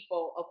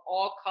people of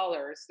all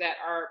colors that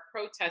are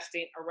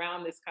protesting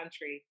around this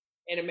country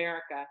in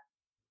America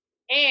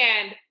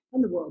and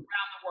in the world.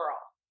 Around the world.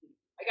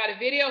 I got a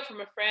video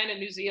from a friend in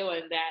New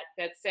Zealand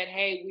that said,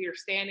 hey, we are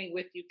standing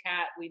with you,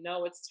 Kat. We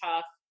know it's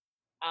tough.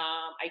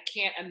 I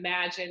can't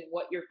imagine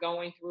what you're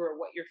going through or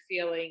what you're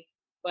feeling,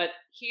 but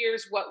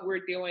here's what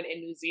we're doing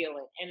in New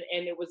Zealand.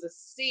 And it was a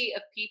sea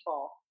of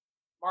people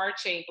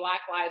marching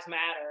Black Lives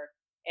Matter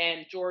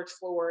and George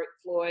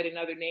Floyd and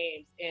other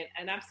names.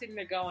 And I'm sitting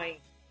there going,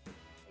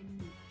 in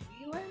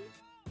New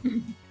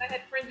Zealand? I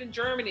had friends in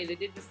Germany that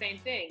did the same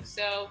thing.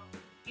 So,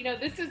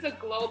 this is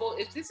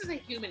a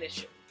human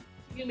issue.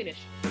 Human issue.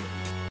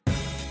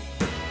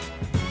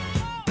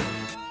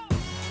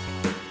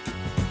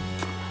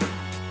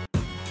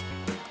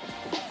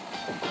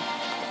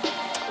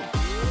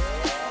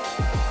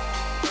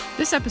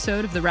 This This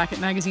episode of the Racket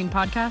Magazine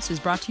podcast is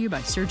brought to you by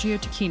Sergio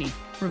Tacchini,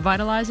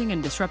 revitalizing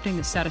and disrupting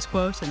the status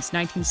quo since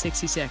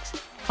 1966.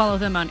 Follow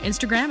them on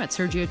Instagram at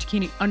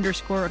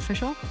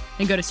SergioTacchini_official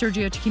and go to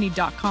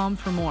SergioTacchini.com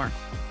for more.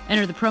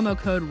 Enter the promo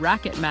code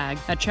RACKETMAG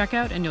at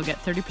checkout and you'll get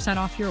 30%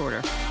 off your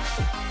order.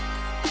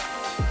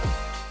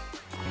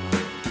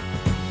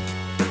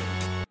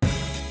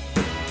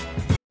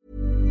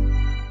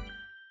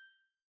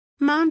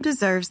 Mom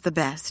deserves the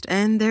best,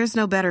 and there's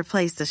no better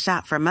place to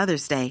shop for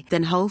Mother's Day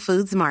than Whole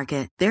Foods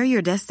Market. They're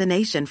your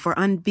destination for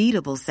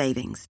unbeatable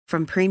savings,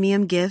 from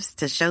premium gifts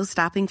to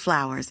show-stopping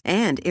flowers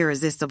and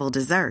irresistible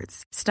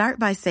desserts. Start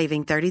by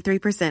saving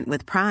 33%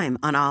 with Prime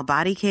on all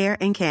body care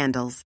and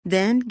candles.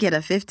 Then get a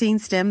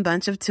 15-stem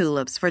bunch of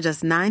tulips for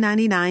just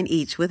 $9.99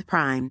 each with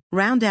Prime.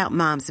 Round out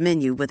Mom's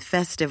menu with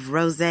festive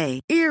rosé,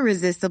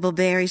 irresistible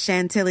berry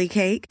chantilly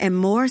cake, and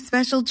more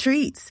special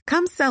treats.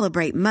 Come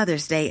celebrate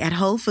Mother's Day at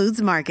Whole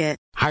Foods Market.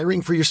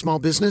 Hiring for your small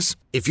business?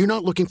 If you're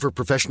not looking for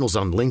professionals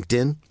on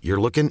LinkedIn,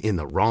 you're looking in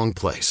the wrong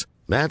place.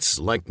 That's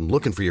like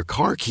looking for your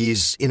car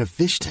keys in a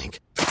fish tank.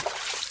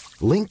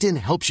 LinkedIn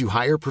helps you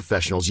hire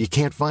professionals you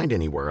can't find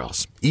anywhere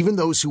else, even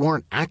those who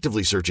aren't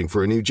actively searching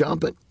for a new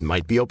job but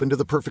might be open to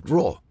the perfect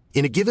role.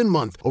 In a given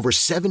month, over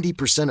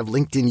 70% of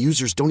LinkedIn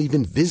users don't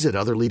even visit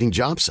other leading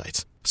job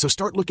sites. So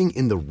start looking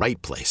in the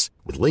right place.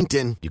 With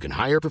LinkedIn, you can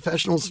hire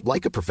professionals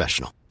like a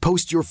professional.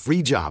 Post your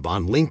free job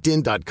on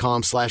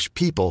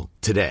linkedin.com/people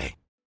today.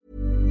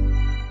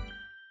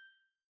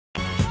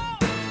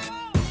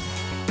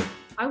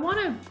 I want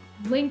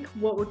to link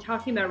what we're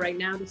talking about right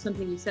now to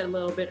something you said a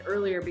little bit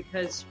earlier,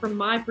 because from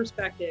my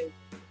perspective,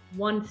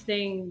 one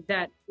thing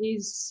that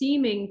is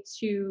seeming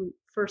to,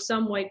 for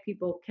some white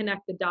people,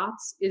 connect the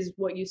dots is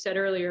what you said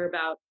earlier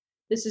about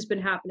this has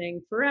been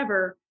happening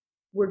forever.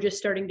 We're just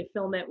starting to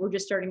film it. We're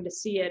just starting to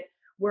see it.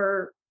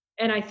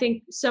 And I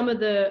think some of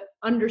the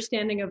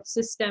understanding of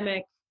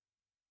systemic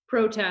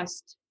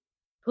protest,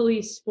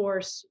 police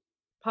force,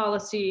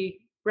 policy,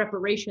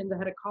 reparations. I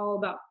had a call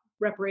about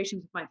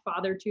reparations with my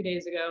father 2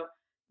 days ago.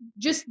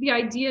 Just the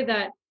idea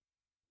that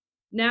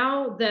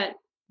now that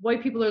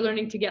white people are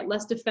learning to get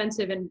less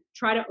defensive and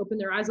try to open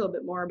their eyes a little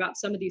bit more about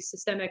some of these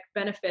systemic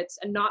benefits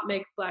and not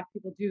make Black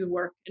people do the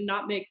work and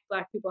not make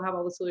Black people have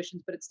all the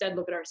solutions, but instead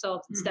look at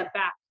ourselves and step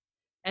back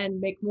and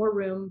make more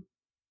room.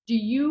 Do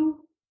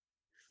you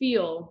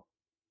feel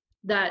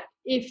that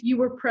if you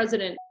were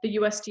president of the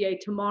USTA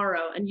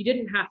tomorrow and you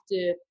didn't have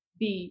to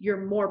be your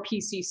more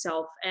PC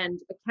self and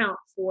account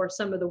for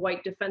some of the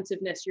white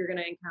defensive-ness you're going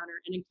to encounter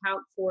and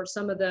account for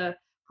some of the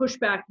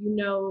pushback,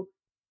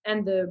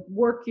 and the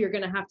work you're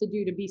going to have to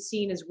do to be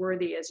seen as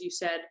worthy, as you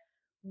said,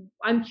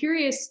 I'm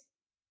curious,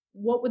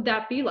 what would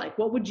that be like?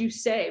 What would you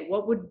say?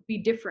 What would be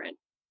different?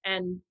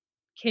 And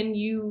can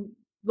you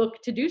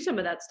look to do some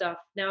of that stuff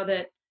now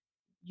that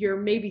you're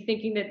maybe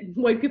thinking that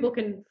white people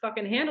can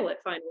fucking handle it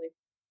finally?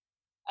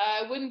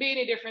 It wouldn't be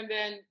any different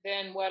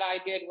than what I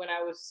did when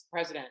I was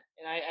president.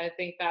 And I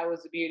think that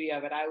was the beauty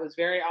of it. I was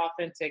very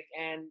authentic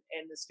and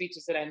the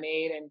speeches that I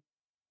made. And,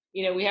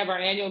 we have our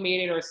annual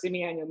meeting or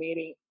semi-annual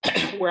meeting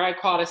where I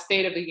call it a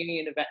State of the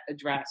Union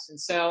address. And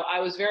so I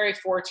was very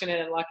fortunate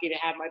and lucky to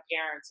have my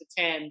parents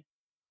attend,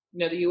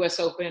 the U.S.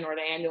 Open or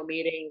the annual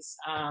meetings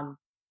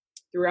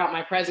throughout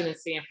my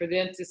presidency, and for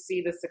them to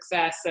see the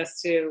success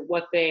as to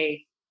what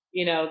they,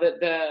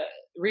 the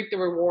reap the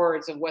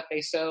rewards of what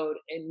they sowed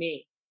in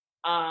me.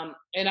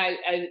 And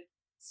I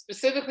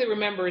specifically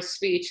remember a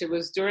speech. It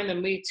was during the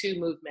Me Too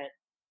movement,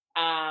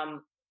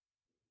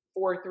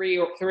 3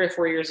 or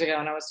 4 years ago,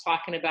 and I was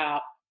talking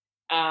about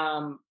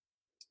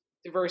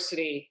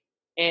diversity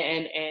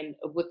and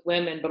with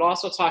women, but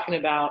also talking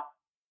about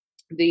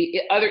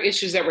the other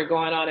issues that were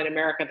going on in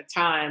America at the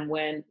time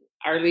when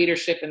our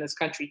leadership in this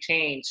country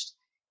changed,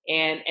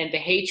 and the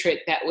hatred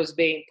that was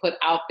being put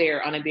out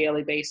there on a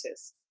daily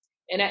basis.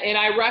 And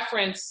I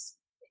reference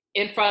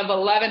in front of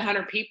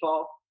 1,100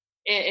 people.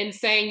 And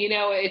saying,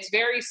 it's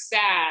very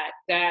sad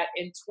that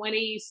in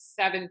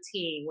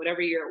 2017, whatever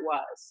year it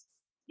was,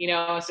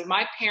 so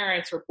my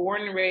parents were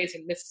born and raised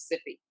in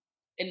Mississippi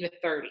in the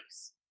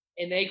 30s.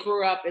 And they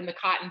grew up in the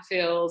cotton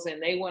fields, and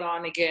they went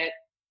on to get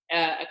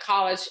a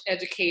college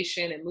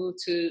education and moved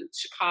to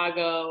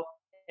Chicago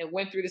and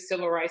went through the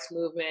civil rights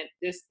movement,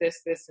 this,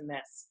 and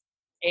this.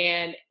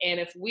 And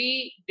if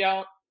we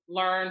don't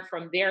learn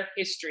from their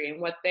history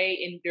and what they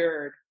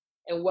endured,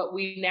 and what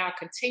we now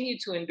continue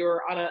to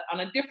endure on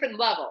a different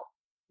level,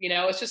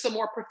 it's just a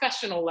more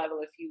professional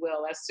level, if you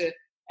will, as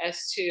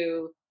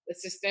to the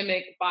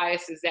systemic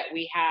biases that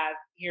we have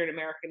here in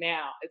America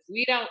now. If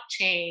we don't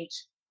change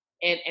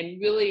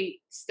and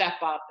really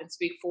step up and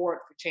speak forward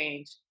for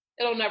change,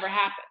 it'll never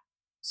happen.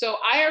 So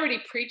I already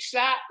preached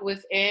that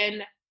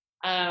within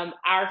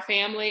our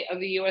family of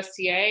the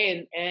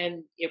USTA,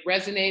 and it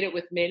resonated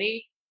with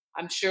many.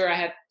 I'm sure I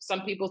had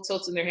some people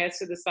tilting their heads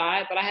to the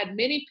side, but I had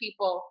many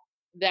people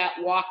that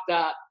walked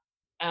up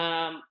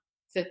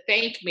to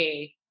thank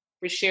me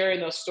for sharing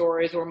those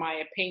stories or my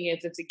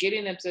opinions, and to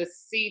getting them to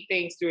see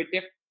things through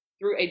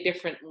a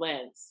different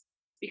lens.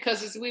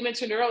 Because as we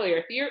mentioned earlier,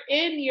 if you're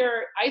in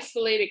your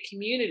isolated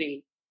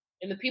community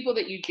and the people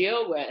that you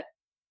deal with,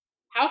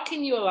 how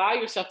can you allow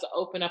yourself to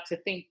open up to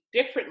think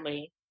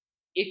differently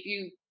if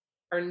you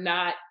are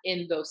not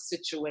in those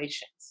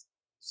situations?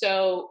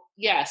 So,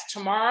 yes,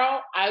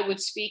 tomorrow I would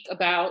speak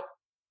about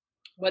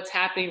what's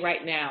happening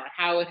right now and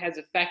how it has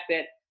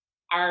affected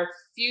our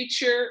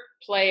future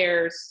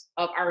players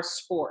of our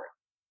sport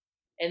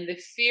and the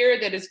fear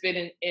that has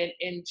been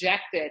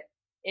injected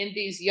in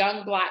these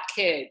young Black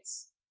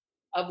kids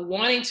of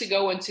wanting to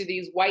go into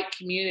these white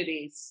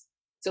communities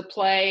to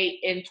play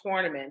in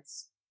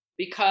tournaments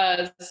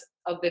because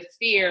of the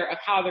fear of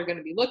how they're going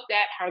to be looked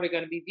at, how they're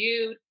going to be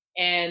viewed,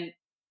 and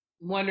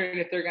wondering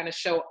if they're going to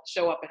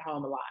show up at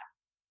home alive.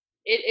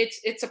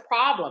 It's a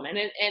problem, and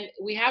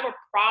we have a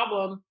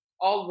problem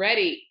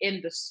already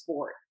in the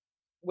sport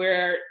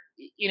where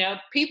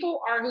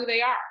people are who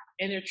they are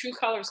and their true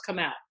colors come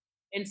out.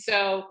 And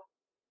so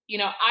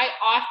I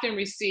often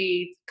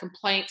receive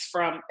complaints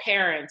from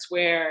parents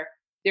where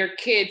their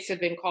kids have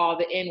been called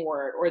the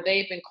N-word, or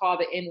they've been called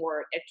the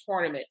N-word at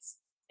tournaments,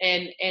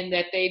 and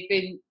that they've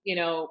been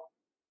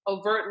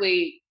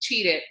overtly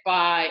cheated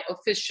by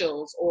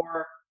officials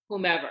or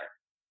whomever,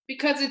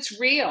 because it's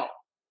real.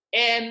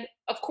 And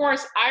of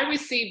course, I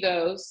receive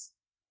those.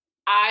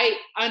 I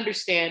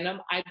understand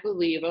them. I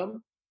believe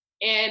them.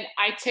 And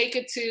I take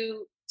it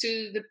to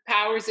the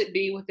powers that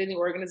be within the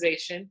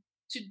organization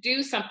to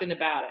do something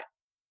about it.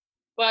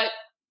 But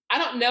I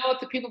don't know if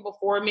the people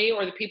before me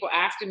or the people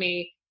after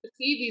me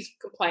receive these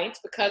complaints,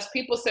 because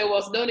people say, well,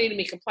 it's no need of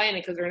me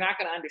complaining because they're not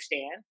going to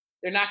understand.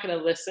 They're not going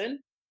to listen.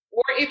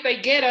 Or if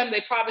they get them,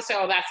 they probably say,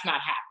 oh, that's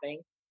not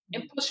happening,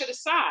 and push it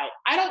aside.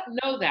 I don't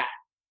know that.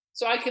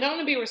 So I can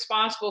only be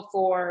responsible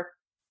for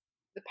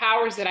the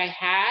powers that I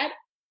had,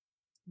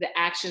 the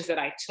actions that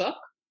I took,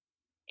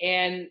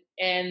 and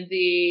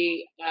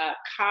the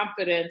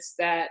confidence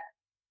that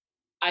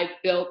I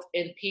built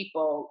in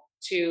people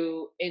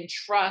to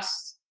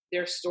entrust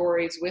their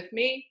stories with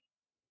me,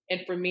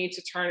 and for me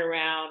to turn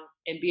around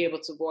and be able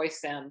to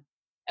voice them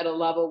at a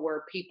level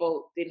where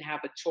people didn't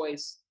have a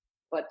choice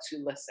but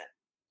to listen.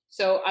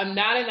 So I'm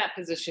not in that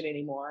position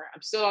anymore.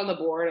 I'm still on the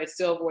board. I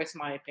still voice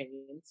my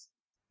opinions.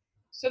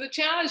 So the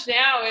challenge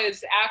now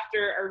is,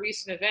 after our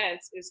recent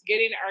events, is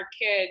getting our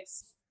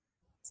kids,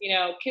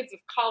 kids of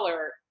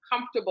color,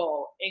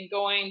 comfortable in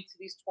going to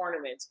these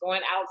tournaments,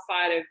 going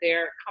outside of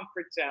their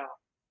comfort zone,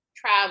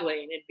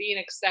 traveling and being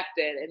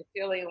accepted and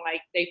feeling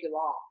like they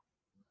belong.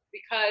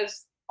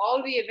 Because all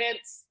of the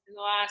events in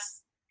the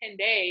last 10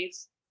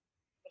 days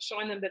are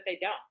showing them that they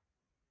don't.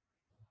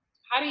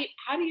 How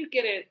do you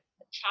get a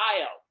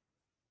child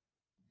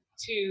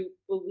to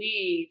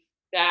believe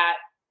that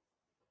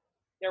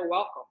they're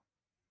welcome,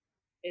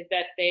 is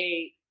that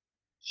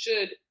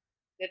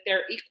that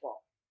they're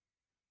equal?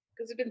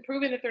 Because it's been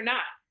proven that they're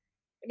not.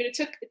 I mean, it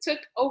took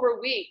over a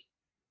week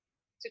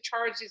to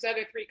charge these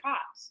other 3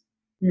 cops.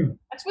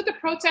 That's what the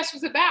protest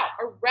was about.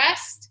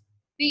 Arrest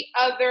the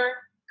other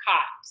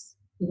cops.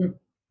 It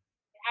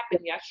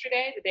happened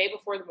yesterday, the day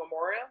before the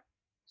memorial.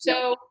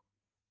 So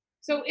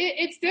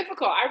it's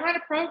difficult. I run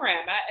a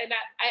program,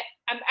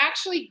 I'm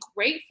actually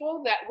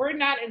grateful that we're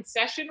not in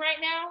session right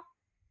now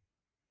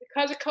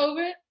because of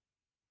COVID,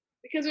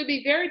 because it would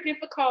be very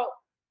difficult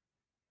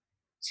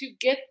to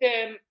get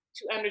them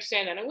to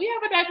understand that. And we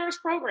have a diverse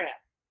program.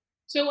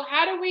 So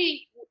how do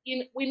we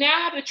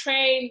now have to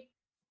train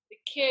the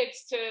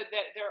kids that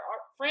there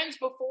are friends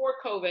before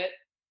COVID.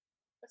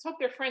 Let's hope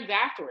they're friends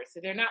afterwards,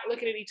 that they're not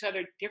looking at each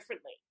other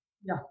differently.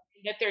 Yeah.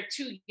 And that they're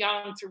too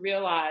young to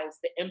realize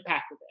the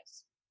impact of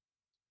this.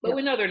 But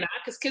we know they're not,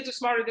 because kids are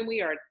smarter than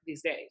we are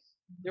these days.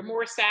 They're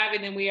more savvy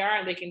than we are,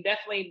 and they can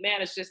definitely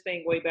manage this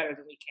thing way better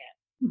than we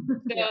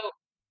can.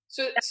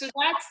 So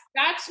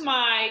that's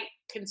my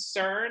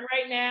concern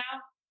right now,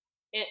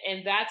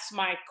 and that's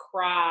my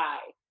cry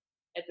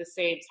at the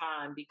same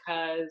time,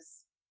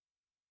 because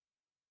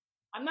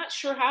I'm not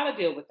sure how to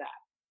deal with that.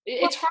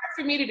 It's hard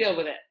for me to deal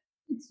with it.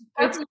 It's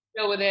hard for me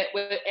to deal with it,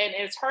 and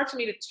it's hard for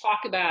me to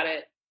talk about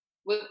it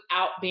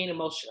without being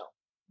emotional.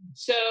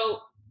 So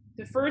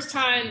the first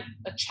time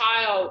a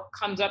child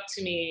comes up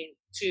to me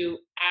to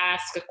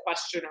ask a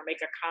question or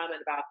make a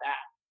comment about that,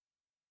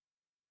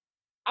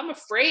 I'm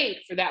afraid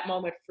for that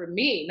moment, for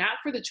me, not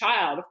for the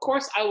child. Of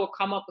course, I will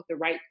come up with the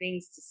right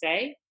things to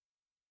say,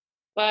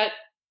 but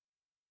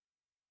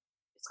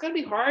it's going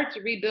to be hard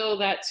to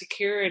rebuild that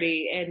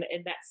security and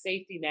that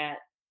safety net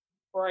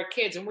for our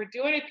kids. And we're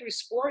doing it through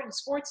sport, and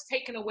sport's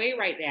taken away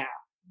right now.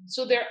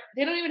 So they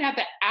don't even have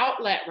the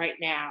outlet right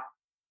now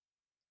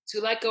to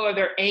let go of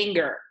their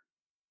anger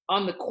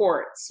on the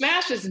court.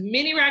 Smash as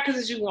many rackets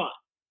as you want,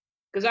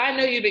 because I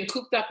know you've been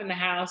cooped up in the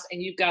house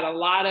and you've got a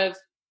lot of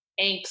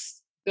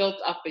angst built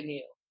up in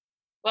you.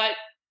 But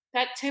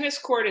that tennis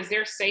court is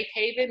their safe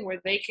haven where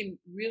they can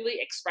really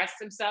express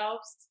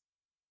themselves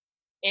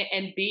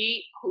and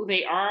be who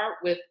they are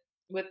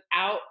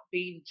without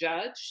being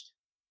judged.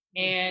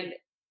 And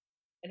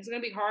it's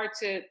going to be hard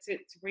to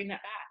bring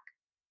that back.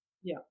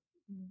 Yeah.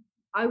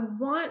 I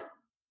want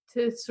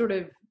to sort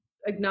of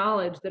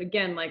acknowledge that,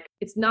 again, like,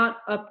 it's not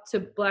up to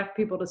Black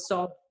people to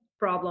solve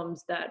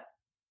problems that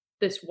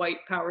this white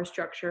power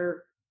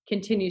structure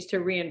continues to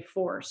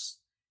reinforce.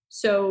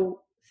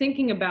 So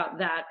thinking about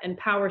that and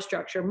power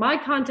structure, my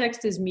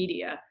context is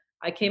media.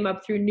 I came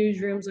up through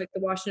newsrooms like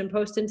the Washington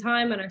Post and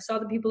Time, and I saw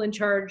the people in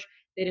charge.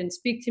 They didn't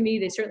speak to me.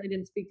 They certainly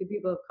didn't speak to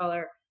people of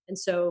color. And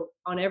so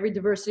on every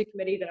diversity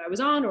committee that I was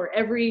on, or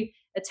every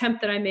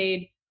attempt that I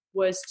made,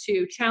 was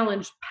to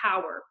challenge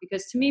power.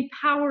 Because to me,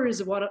 power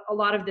is what a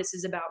lot of this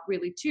is about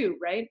really too,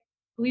 right?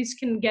 Police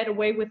can get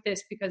away with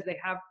this because they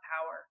have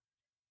power.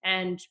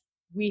 And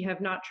we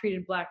have not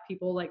treated Black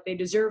people like they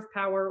deserve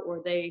power,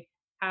 or they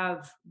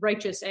have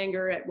righteous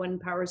anger at when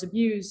power is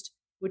abused,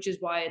 which is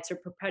why it's a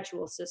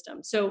perpetual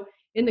system. So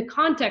in the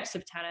context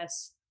of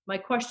tennis, my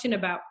question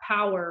about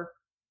power,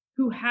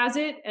 who has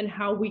it and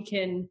how we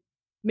can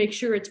make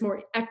sure it's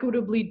more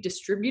equitably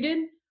distributed,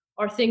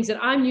 are things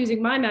that I'm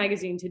using my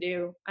magazine to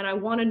do. And I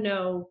want to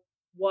know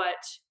what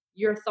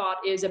your thought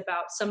is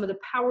about some of the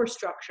power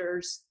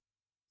structures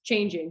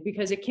changing,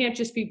 because it can't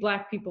just be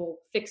Black people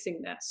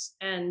fixing this.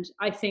 And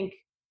I think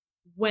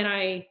when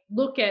I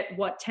look at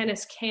what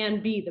tennis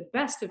can be, the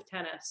best of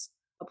tennis,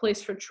 a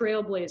place for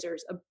trailblazers,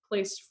 a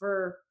place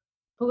for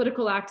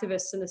political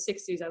activists in the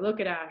 60s. I look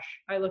at Ash,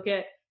 I look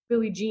at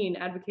Billie Jean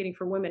advocating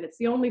for women. It's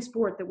the only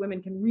sport that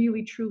women can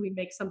really, truly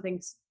make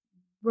something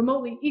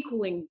remotely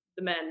equaling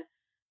the men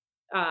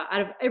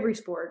out of every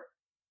sport.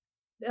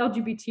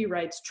 LGBT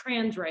rights,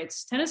 trans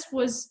rights. Tennis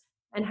was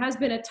and has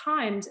been at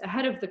times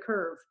ahead of the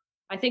curve.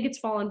 I think it's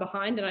fallen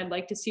behind, and I'd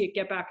like to see it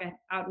get back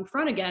out in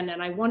front again.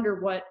 And I wonder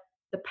what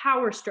the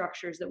power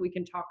structures that we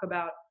can talk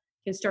about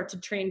can start to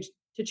change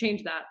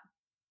that.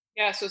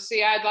 Yeah, so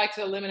see, I'd like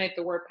to eliminate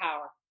the word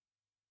power.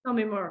 Tell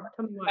me more.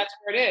 Tell me more. That's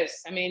where it is.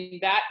 I mean,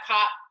 that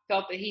cop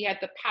felt that he had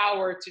the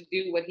power to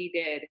do what he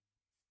did.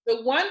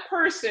 The one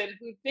person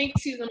who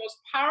thinks he's the most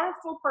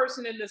powerful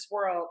person in this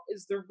world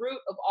is the root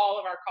of all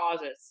of our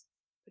causes,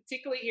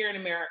 particularly here in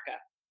America,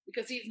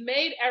 because he's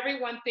made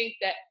everyone think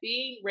that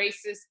being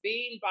racist,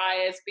 being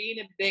biased, being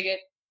a bigot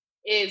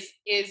is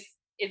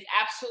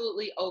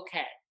absolutely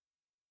okay.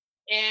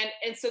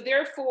 And so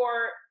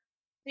therefore,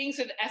 things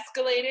have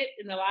escalated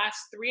in the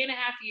last 3.5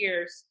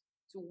 years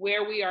to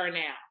where we are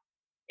now.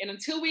 And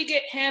until we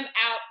get him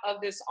out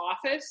of this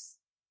office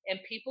and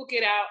people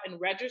get out and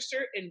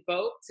register and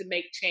vote to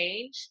make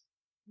change,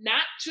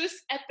 not just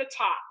at the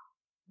top,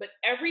 but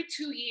every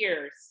 2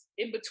 years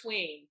in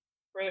between,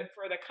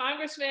 for the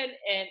congressmen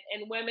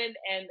and women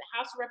and the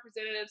House of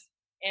Representatives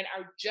and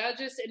our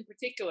judges in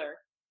particular,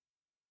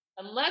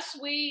 unless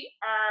we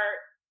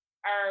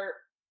are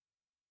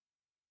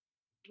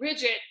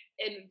rigid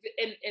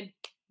and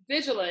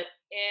vigilant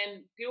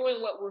and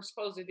doing what we're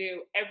supposed to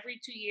do every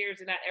 2 years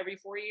and not every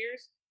 4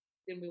 years,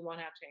 then we won't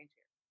have change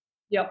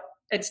here. Yep.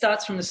 It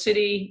starts from the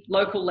city,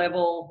 local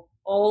level,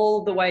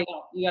 all the way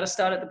up. You got to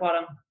start at the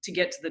bottom to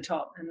get to the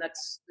top. And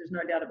there's no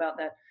doubt about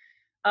that.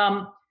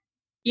 On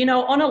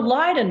a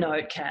lighter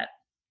note, Kat,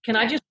 can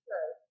I just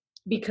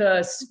say,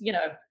 because,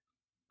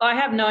 I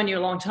have known you a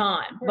long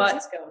time,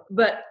 but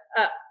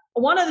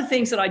one of the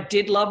things that I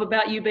did love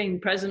about you being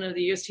president of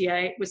the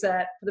USTA was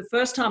that for the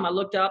first time I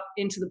looked up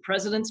into the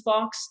president's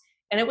box,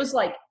 and it was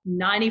like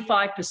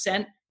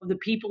 95% of the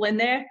people in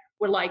there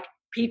were like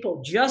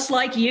people just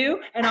like you.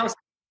 And I was,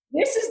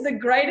 this is the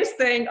greatest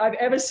thing I've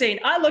ever seen.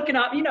 I looking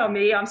up, you know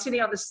me, I'm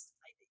sitting on this,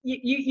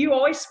 you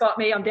always spot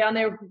me. I'm down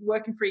there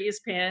working for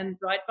ESPN,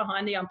 right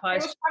behind the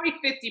umpires. It was probably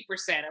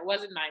 50%. It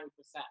wasn't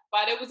 90%,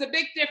 but it was a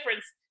big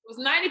difference. It was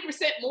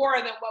 90% more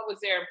than what was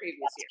there in previous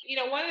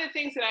years. One of the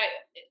things that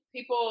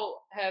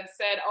people have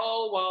said,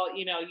 oh, well,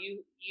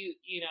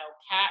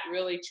 Kat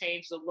really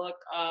changed the look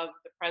of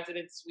the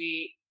president's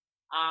suite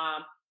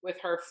with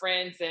her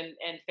friends and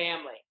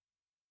family.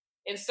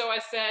 And so I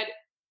said,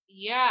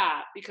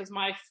 yeah, because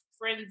my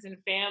friends and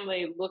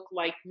family look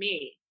like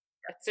me.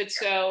 I said,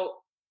 so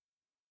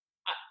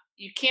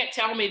you can't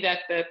tell me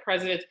that the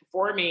presidents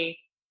before me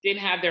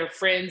didn't have their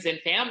friends and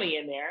family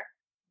in there.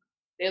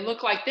 They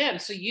look like them.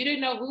 So you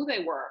didn't know who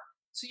they were.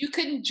 So you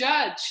couldn't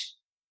judge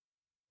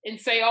and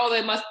say, oh,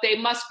 they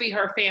must be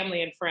her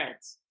family and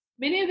friends.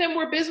 Many of them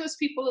were business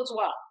people as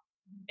well.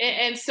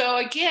 And so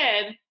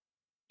again,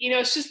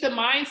 it's just the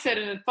mindset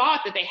and the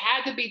thought that they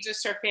had to be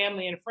just her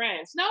family and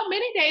friends. No,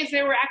 many days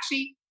they were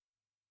actually,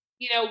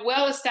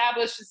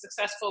 well-established and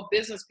successful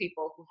business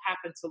people who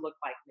happened to look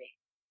like me.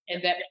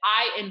 And that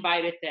I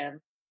invited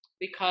them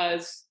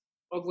because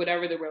of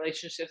whatever the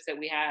relationships that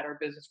we had or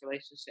business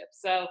relationships.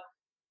 So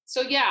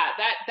yeah,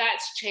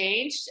 that's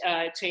changed.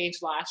 It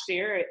changed last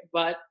year,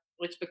 but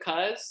it's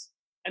because,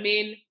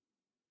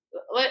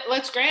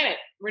 let's grant it.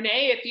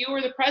 Renee, if you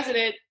were the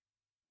president,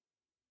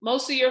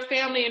 most of your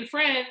family and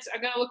friends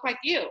are going to look like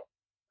you.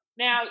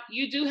 Now,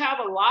 you do have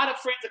a lot of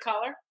friends of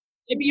color.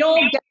 It'd be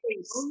all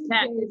gays.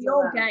 It'd be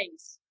all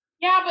gays.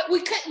 Yeah, but we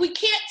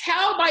can't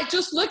tell by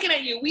just looking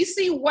at you. We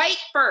see white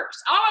first.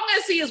 All I'm going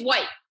to see is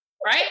white,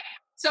 right?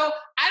 So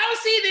I don't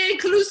see the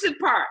inclusive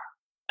part,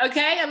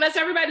 okay? Unless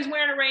everybody's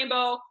wearing a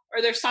rainbow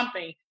or there's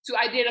something to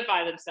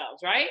identify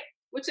themselves, right?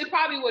 Which they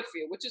probably would for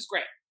you, which is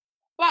great.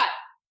 But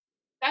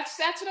that's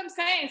what I'm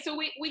saying. So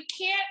we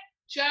can't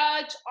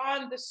judge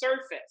on the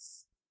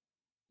surface.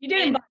 You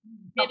didn't.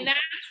 And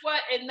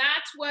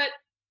that's what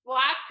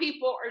Black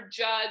people are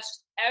judged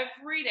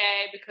every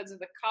day because of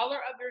the color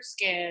of their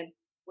skin,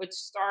 which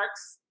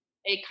starts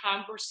a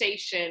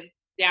conversation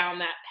down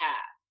that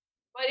path.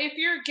 But if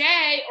you're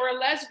gay or a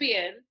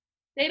lesbian,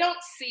 they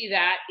don't see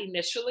that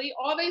initially.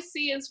 All they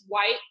see is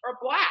white or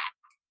Black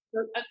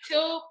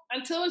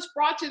until it's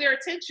brought to their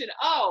attention.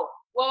 Oh,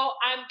 well,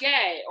 I'm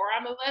gay or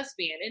I'm a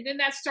lesbian. And then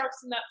that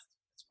sparks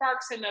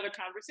another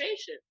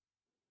conversation.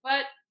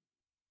 But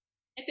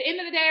at the end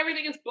of the day,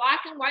 everything is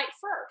black and white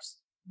first.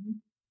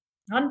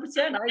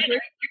 100%, I agree.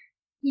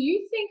 Do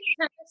you think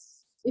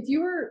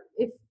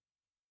if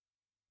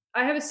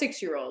I have a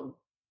 6-year-old,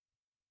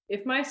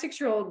 if my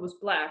 6-year-old was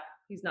Black,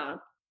 he's not,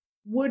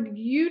 would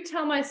you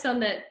tell my son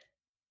that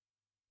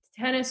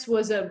tennis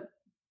was a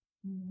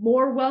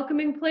more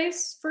welcoming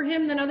place for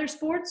him than other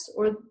sports,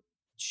 or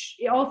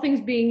all things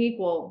being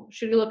equal,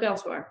 should he look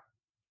elsewhere?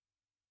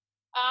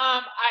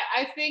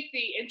 I think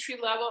the entry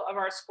level of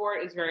our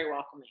sport is very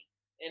welcoming,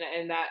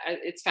 and that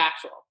it's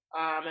factual.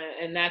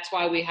 And that's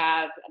why we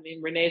have,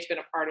 Renee's been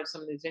a part of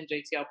some of these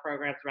NJTL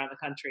programs around the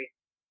country.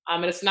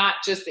 And it's not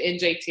just the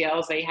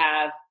NJTLs. They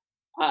have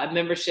a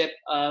membership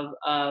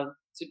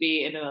to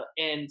be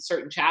in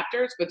certain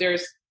chapters, but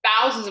there's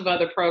thousands of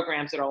other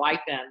programs that are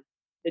like them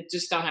that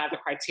just don't have the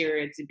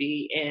criteria to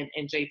be in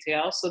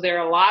NJTL. So there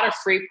are a lot of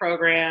free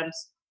programs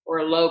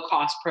or low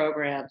cost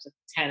programs of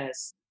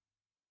tennis.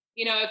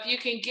 If you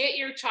can get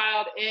your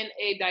child in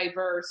a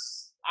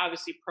diverse,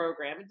 obviously,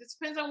 program, it just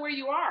depends on where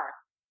you are.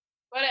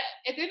 But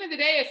at the end of the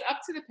day, it's up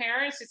to the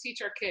parents to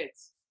teach our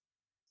kids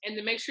and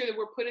to make sure that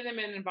we're putting them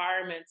in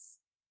environments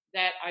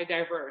that are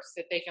diverse,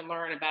 that they can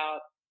learn about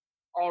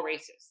all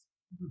races.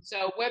 Mm-hmm.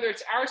 So whether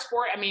it's our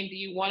sport, do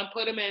you want to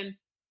put them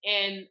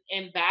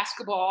in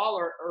basketball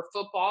or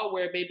football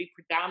where it may be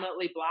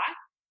predominantly Black?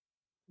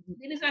 Mm-hmm.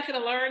 Then he's not going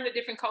to learn the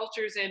different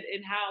cultures and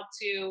how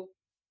to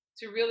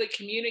really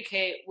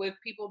communicate with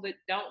people that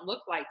don't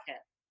look like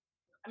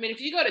him.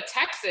 If you go to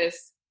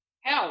Texas,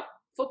 hell,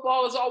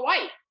 football is all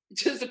white. It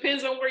just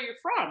depends on where you're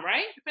from,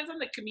 right? It depends on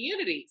the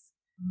communities.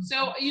 Mm-hmm.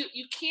 So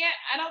you can't,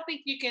 I don't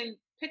think you can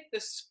pick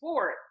the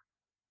sport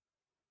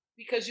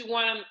because you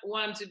want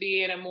them to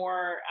be in a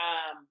more,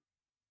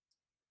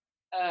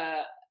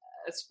 a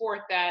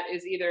sport that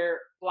is either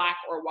Black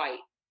or white.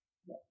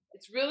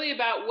 It's really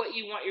about what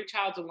you want your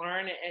child to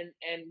learn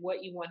and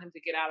what you want him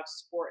to get out of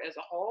sport as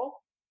a whole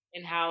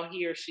and how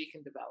he or she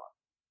can develop.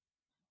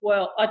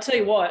 Well, I tell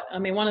you what,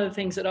 one of the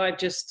things that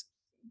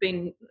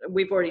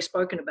we've already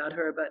spoken about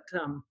her, but,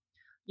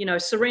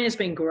 Serena's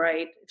been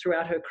great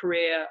throughout her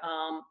career,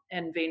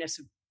 and Venus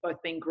have both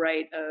been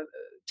great,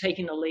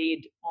 taking the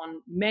lead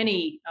on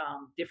many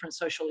different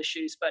social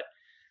issues. But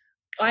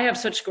I have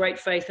such great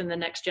faith in the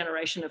next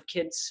generation of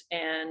kids.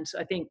 And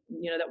I think,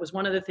 that was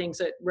one of the things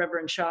that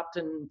Reverend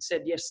Sharpton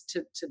said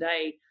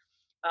today,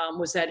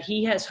 was that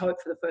he has hope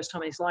for the first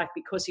time in his life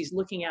because he's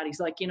looking out. He's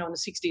like, in the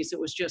 60s, it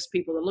was just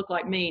people that look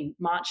like me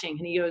marching.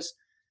 And he goes,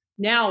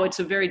 now it's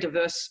a very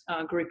diverse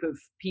group of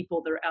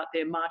people that are out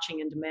there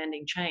marching and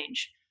demanding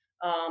change.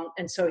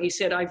 And so he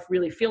said, I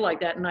really feel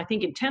like that. And I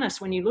think in tennis,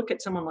 when you look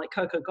at someone like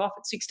Coco Gauff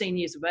at 16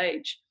 years of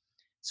age,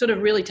 sort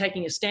of really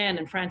taking a stand,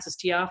 and Francis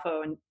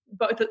Tiafoe, and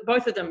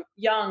both of them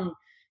young,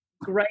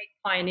 great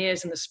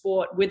pioneers in the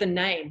sport with a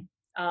name,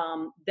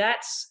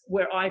 that's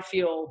where I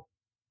feel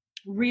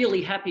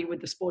really happy with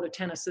the sport of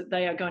tennis, that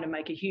they are going to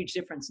make a huge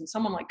difference. And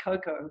someone like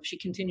Coco, if she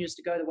continues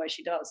to go the way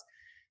she does,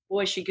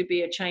 boy, she could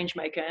be a change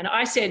maker. And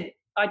I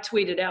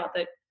tweeted out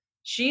that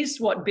she's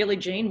what Billie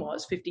Jean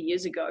was 50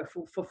 years ago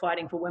for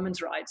fighting for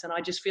women's rights. And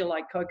I just feel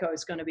like Coco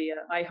is going to be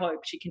I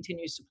hope she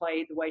continues to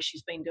play the way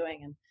she's been doing.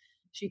 And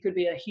she could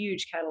be a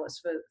huge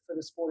catalyst for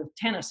the sport of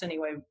tennis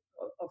anyway,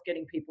 of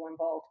getting people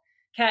involved.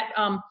 Kat,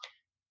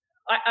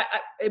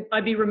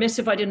 I'd be remiss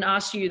if I didn't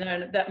ask you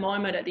that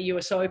moment at the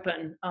US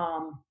Open,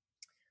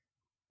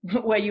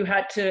 where you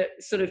had to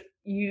sort of,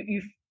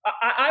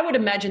 I would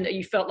imagine that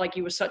you felt like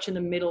you were such in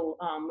the middle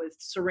with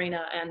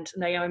Serena and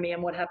Naomi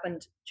and what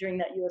happened during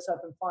that US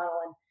Open final.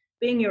 And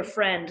being your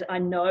friend, I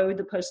know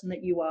the person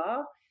that you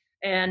are.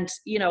 And,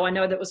 I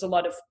know there was a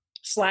lot of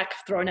slack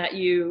thrown at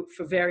you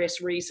for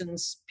various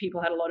reasons.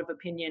 People had a lot of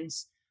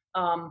opinions.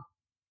 I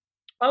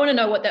want to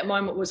know what that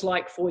moment was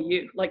like for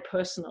you, like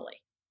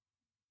personally.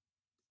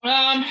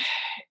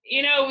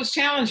 It was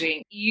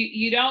challenging.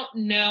 You don't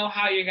know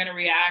how you're going to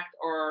react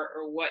or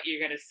what you're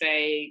going to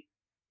say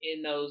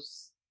in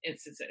those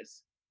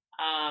instances.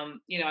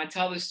 I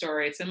tell the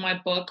story. It's in my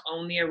book,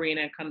 Own the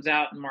Arena. It comes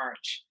out in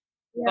March.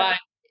 Yeah. But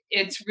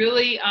it's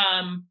really,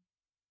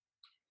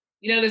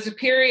 there was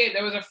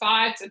a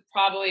 5 to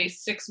probably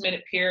 6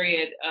 minute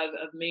period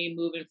of me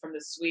moving from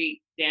the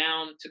suite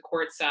down to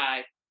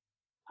courtside,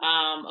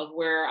 of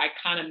where I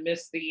kind of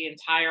missed the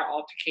entire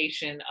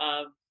altercation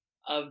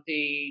of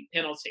the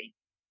penalty.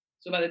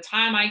 So by the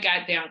time I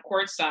got down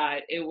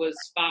courtside, it was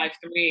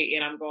 5-3,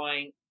 and I'm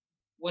going,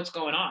 what's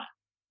going on?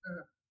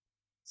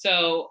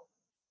 So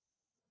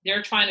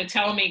they're trying to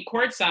tell me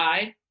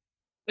courtside,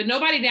 but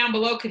nobody down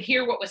below could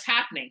hear what was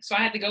happening. So I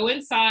had to go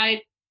inside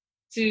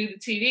to the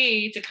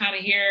TV to kind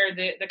of hear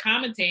the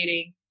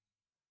commentating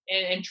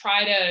and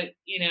try to,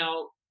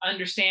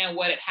 understand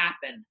what had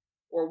happened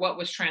or what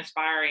was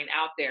transpiring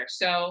out there.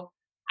 So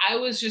I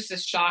was just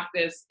as shocked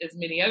as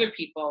many other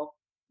people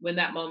when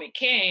that moment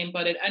came,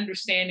 but in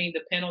understanding the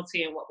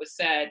penalty and what was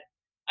said,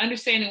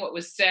 understanding what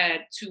was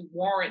said to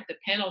warrant the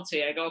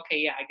penalty, I go, okay,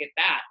 yeah, I get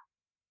that.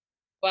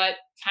 But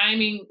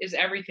timing is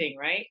everything,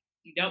 right?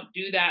 You don't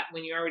do that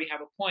when you already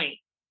have a point.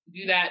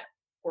 You do that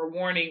for a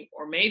warning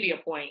or maybe a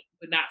point,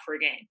 but not for a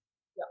game.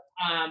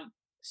 Yep.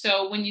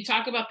 So when you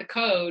talk about the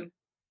code,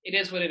 it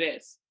is what it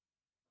is.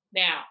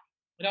 Now,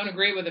 I don't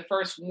agree with the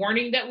first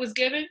warning that was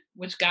given,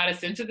 which got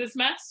us into this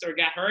mess or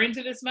got her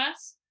into this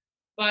mess.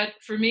 But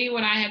for me,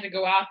 when I had to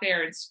go out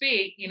there and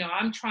speak,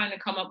 I'm trying to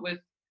come up with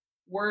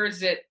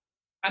words that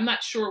I'm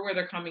not sure where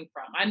they're coming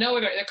from. I know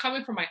they're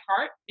coming from my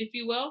heart, if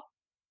you will,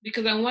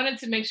 because I wanted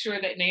to make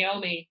sure that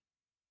Naomi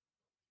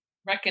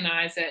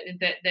recognized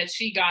that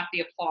she got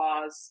the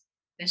applause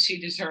that she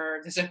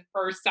deserved as a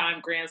first-time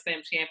Grand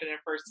Slam champion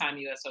and first-time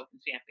U.S. Open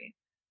champion.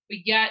 But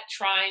yet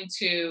trying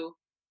to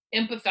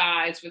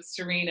empathize with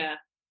Serena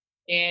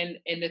and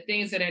the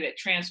things that had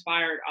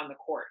transpired on the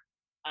court,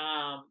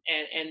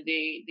 and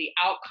the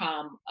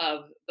outcome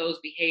of those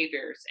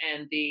behaviors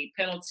and the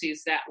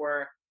penalties that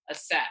were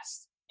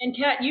assessed. And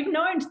Kat, you've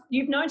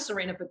known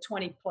Serena for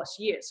 20 plus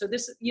years. So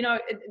this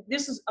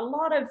is a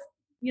lot of,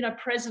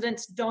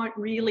 presidents don't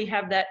really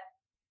have that,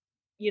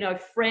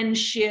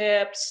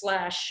 friendship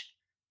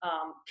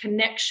 /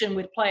 connection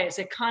with players.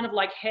 They're kind of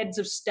like heads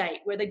of state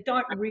where they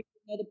don't really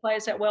know the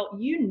players that well.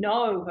 You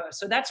know her.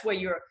 So that's where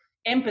your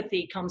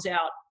empathy comes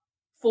out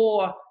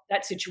for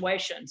that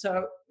situation.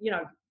 So,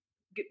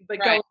 but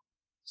right. go.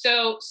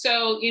 So,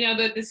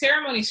 the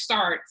ceremony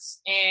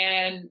starts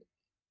and,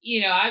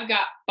 I've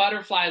got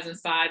butterflies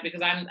inside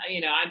because I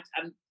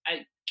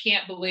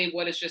can't believe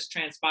what has just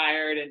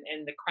transpired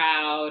and the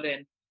crowd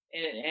and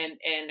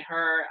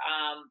her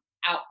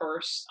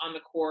outbursts on the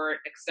court,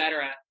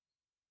 etc.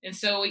 And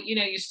so,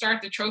 you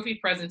start the trophy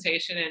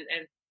presentation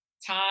and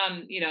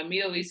Tom,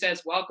 immediately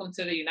says, "Welcome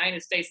to the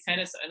United States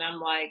tennis." And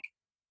I'm like,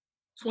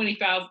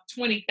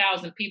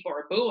 20,000 people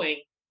are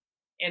booing.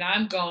 And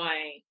I'm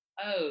going,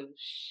 oh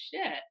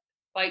shit,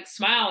 like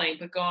smiling,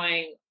 but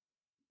going,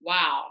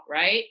 wow,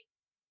 right?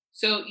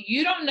 So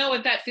you don't know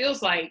what that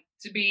feels like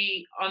to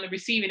be on the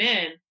receiving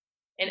end.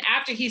 And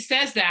after he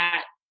says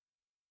that,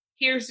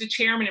 here's the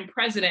chairman and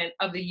president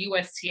of the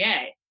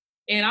USTA.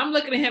 And I'm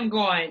looking at him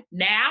going,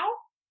 now?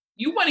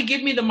 You want to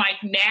give me the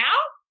mic now?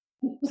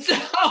 So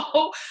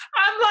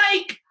I'm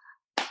like,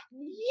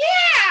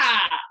 yeah,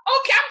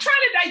 okay, I'm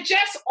trying to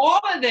digest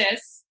all of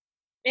this.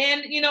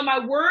 And, my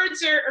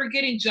words are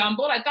getting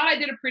jumbled. I thought I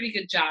did a pretty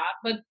good job.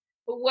 But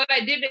what I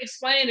did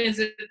explain is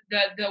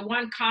that the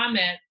one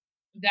comment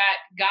that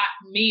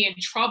got me in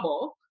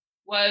trouble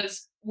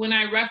was when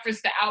I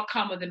referenced the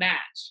outcome of the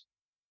match.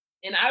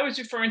 And I was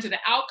referring to the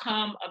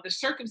outcome of the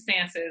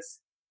circumstances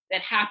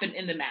that happened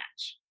in the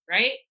match,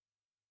 right?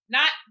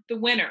 Not the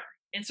winner.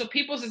 And so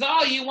people says,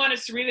 oh, you wanted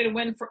Serena to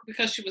win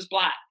because she was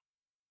black.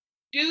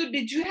 Dude,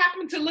 did you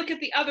happen to look at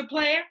the other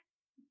player?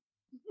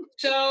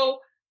 So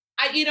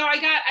I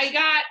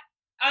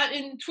got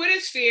in Twitter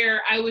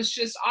sphere, I was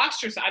just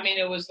ostracized. I mean,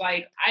 it was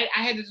like,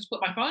 I had to just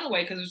put my phone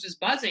away because it was just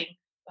buzzing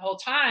the whole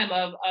time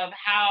of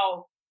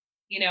how,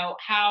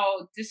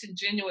 how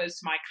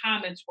disingenuous my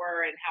comments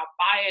were and how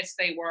biased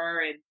they were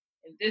and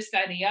this,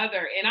 that, and the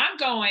other. And I'm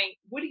going,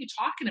 what are you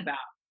talking about?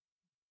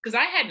 Because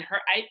I hadn't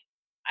heard,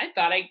 I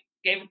thought I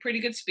gave a pretty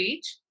good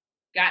speech,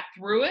 got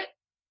through it.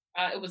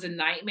 It was a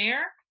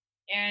nightmare.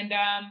 And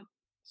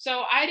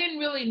so I didn't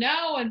really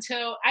know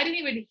until I didn't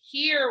even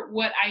hear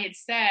what I had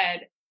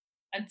said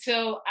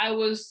until I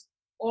was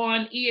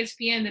on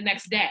ESPN the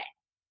next day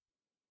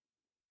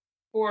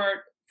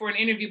for an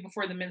interview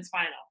before the men's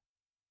final.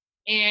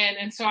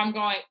 And so I'm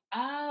going,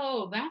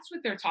 oh, that's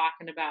what they're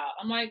talking about.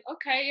 I'm like,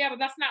 okay, yeah, but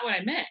that's not what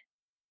I meant.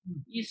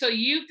 So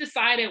you've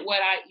decided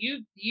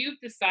you've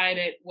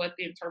decided what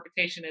the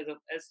interpretation is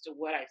as to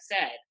what I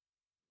said,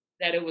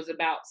 that it was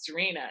about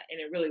Serena, and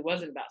it really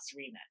wasn't about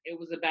Serena. It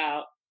was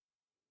about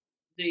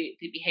the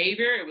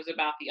behavior. It was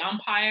about the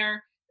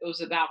umpire. It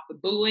was about the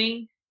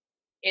booing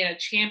in a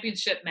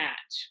championship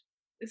match.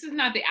 This is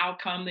not the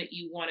outcome that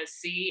you want to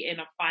see in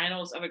a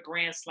finals of a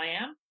Grand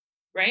Slam,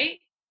 right?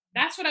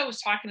 That's what I was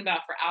talking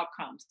about for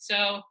outcomes.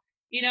 So,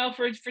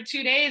 for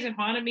 2 days it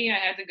haunted me. I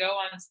had to go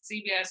on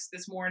CBS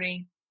this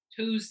morning,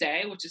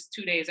 Tuesday, which is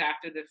 2 days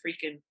after the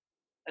freaking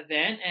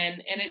event,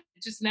 and it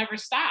just never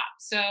stopped.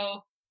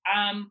 So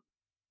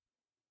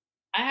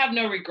I have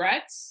no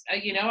regrets.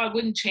 I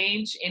wouldn't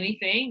change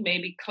anything,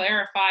 maybe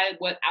clarify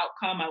what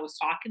outcome I was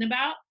talking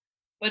about,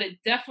 but it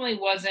definitely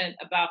wasn't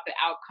about the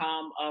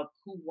outcome of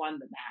who won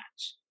the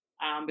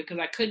match, because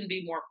I couldn't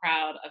be more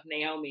proud of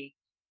Naomi,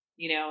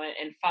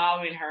 and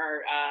following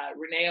her.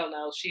 Renee will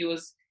know she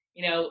was,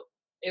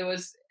 it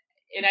was,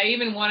 and I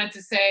even wanted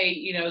to say,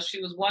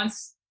 she was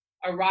once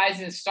a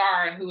rising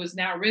star who is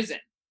now risen,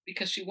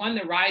 because she won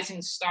the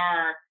Rising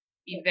Star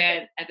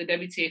event at the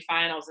WTA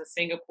finals in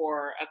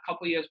Singapore a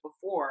couple years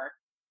before.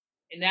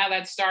 And now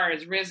that star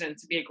has risen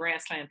to be a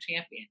Grand Slam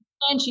champion.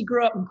 And she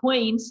grew up in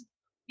Queens.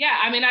 Yeah,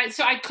 I mean,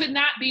 so I could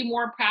not be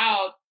more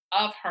proud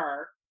of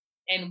her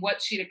and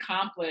what she'd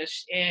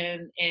accomplished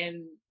in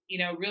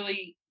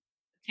really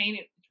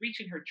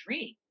reaching her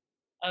dream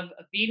of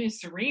beating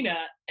Serena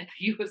at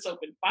the U.S.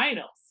 Open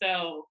final.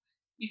 So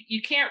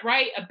you can't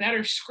write a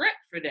better script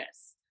for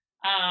this.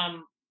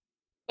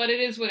 But it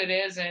is what it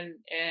is, and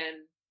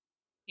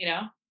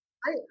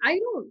I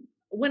don't,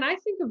 when I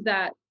think of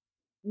that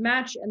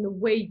match and the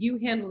way you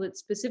handled it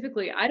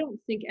specifically, I don't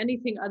think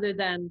anything other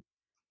than,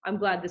 I'm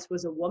glad this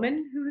was a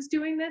woman who was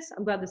doing this.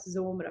 I'm glad this is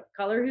a woman of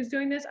color who's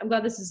doing this. I'm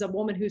glad this is a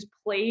woman who's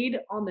played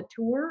on the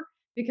tour,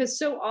 because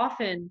so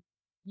often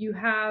you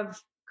have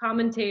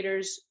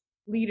commentators,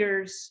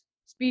 leaders,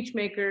 speech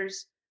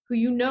makers who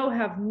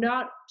have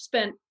not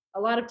spent a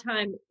lot of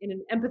time in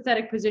an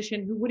empathetic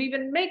position, who would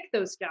even make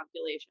those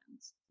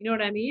calculations. You know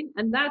what I mean?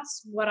 And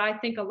that's what I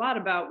think a lot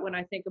about when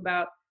I think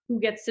about who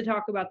gets to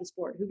talk about the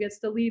sport, who gets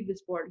to lead the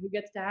sport, who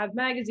gets to have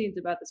magazines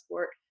about the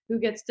sport, who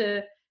gets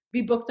to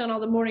be booked on all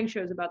the morning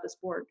shows about the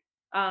sport.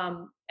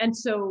 And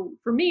so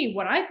for me,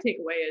 what I take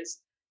away is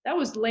that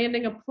was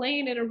landing a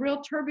plane in a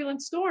real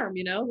turbulent storm,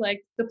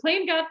 like the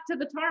plane got to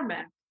the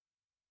tarmac.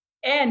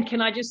 And can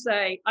I just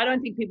say, I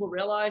don't think people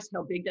realize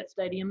how big that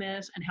stadium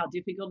is and how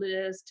difficult it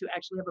is to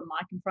actually have a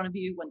mic in front of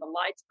you when the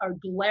lights are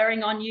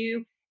glaring on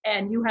you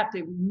and you have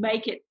to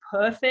make it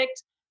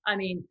perfect. I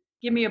mean,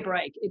 give me a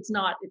break. It's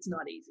not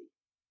easy.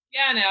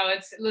 Yeah, no,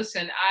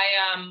 listen,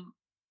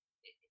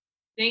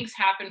 things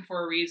happen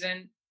for a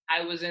reason.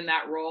 I was in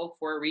that role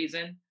for a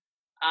reason,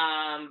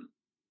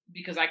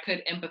 because I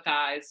could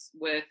empathize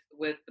with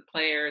the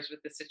players,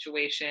 with the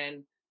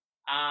situation,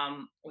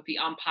 with the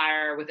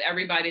umpire, with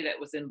everybody that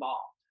was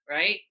involved,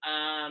 right?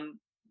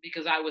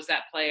 Because I was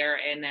that player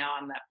and now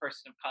I'm that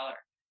person of color.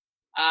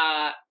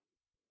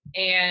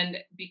 And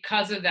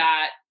because of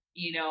that,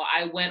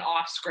 I went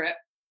off script.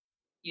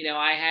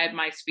 I had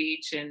my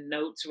speech and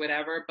notes or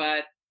whatever,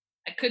 but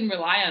I couldn't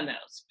rely on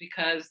those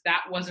because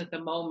that wasn't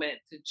the moment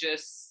to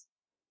just,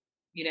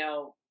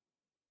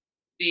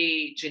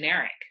 be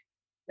generic.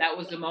 That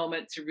was the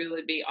moment to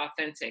really be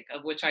authentic,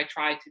 of which I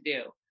tried to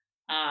do.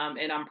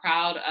 And I'm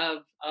proud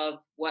of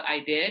what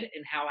I did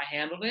and how I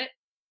handled it.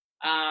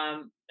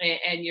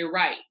 And you're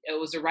right. It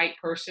was the right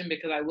person,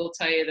 because I will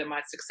tell you that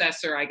my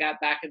successor, I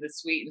got back in the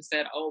suite and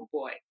said, "Oh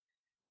boy,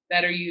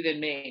 better you than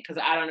me,"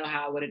 because I don't know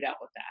how I would have dealt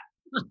with that.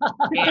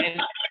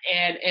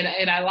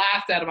 and I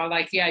laughed at him. I'm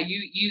like, "Yeah,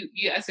 you."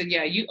 I said,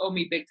 "Yeah, you owe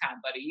me big time,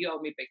 buddy. You owe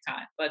me big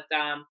time." But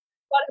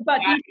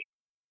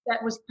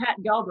that was Pat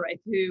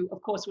Galbraith, who,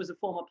 of course, was a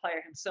former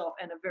player himself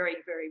and a very,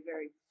 very,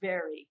 very,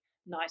 very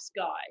nice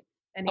guy.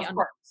 And he of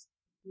course,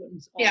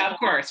 yeah, of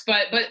course.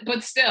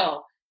 But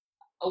still,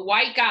 a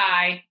white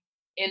guy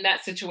in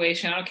that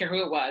situation, I don't care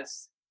who it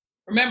was.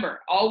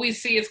 Remember, all we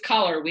see is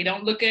color. We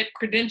don't look at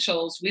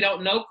credentials. We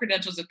don't know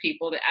credentials of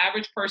people. The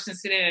average person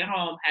sitting at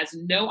home has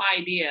no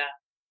idea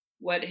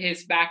what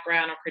his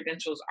background or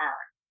credentials are,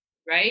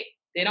 right?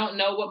 They don't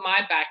know what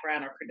my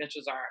background or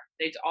credentials are.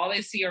 All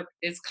they see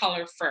is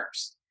color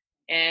first.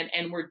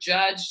 And we're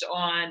judged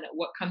on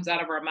what comes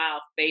out of our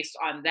mouth based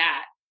on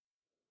that.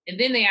 And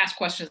then they ask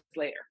questions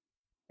later,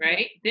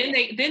 right? Then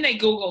they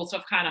Google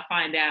to kind of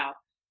find out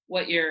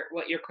what your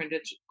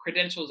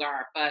credentials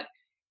are. But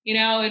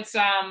it's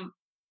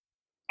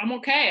I'm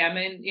okay. I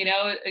mean,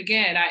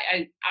 again,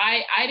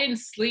 I didn't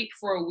sleep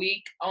for a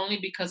week only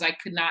because I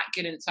could not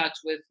get in touch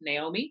with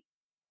Naomi,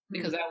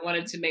 because I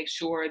wanted to make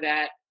sure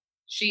that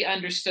she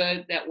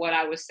understood that what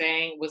I was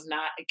saying was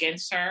not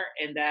against her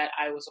and that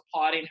I was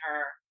applauding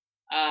her,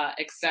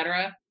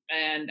 etc.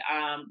 And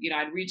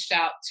I'd reached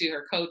out to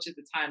her coach at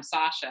the time,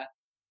 Sasha,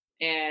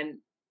 and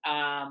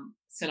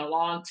sent a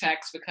long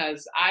text,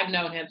 because I've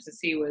known him since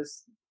he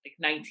was like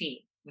 19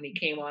 when he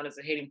came on as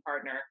a hitting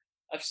partner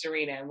of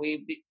Serena, and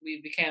we've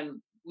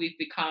become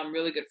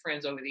really good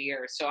friends over the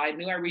years. So I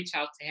knew I reached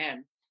out to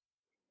him,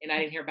 and I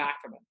didn't hear back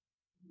from him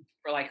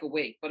for like a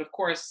week. But of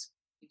course,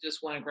 he just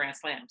won a Grand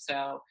Slam,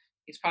 so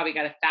he's probably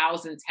got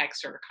 1,000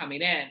 texts that are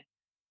coming in.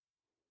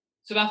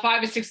 So about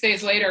 5 or 6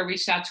 days later, I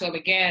reached out to him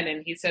again,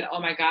 and he said, "Oh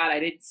my God,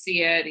 I didn't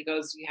see it." He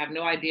goes, "You have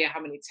no idea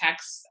how many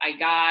texts I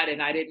got,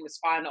 and I didn't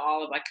respond to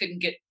all of them. I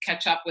couldn't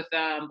catch up with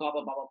them, blah,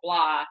 blah, blah, blah,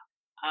 blah."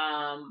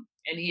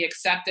 And he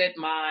accepted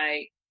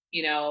my,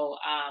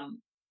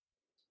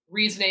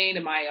 reasoning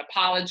and my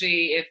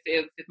apology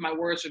if my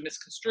words were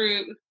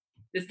misconstrued,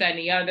 this, that, and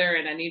the other,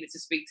 and I needed to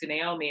speak to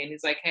Naomi. And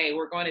he's like, "Hey,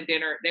 we're going to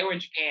dinner." They were in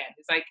Japan.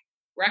 He's like,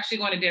 "We're actually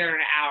going to dinner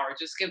in an hour.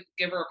 Just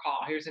give her a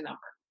call. Here's a number.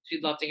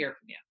 She'd love to hear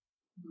from you."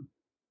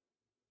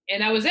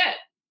 And that was it.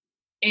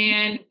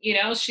 And,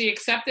 she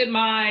accepted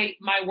my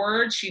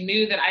word. She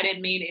knew that I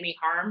didn't mean any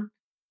harm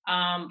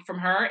from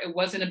her. It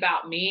wasn't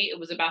about me. It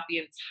was about the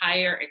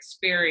entire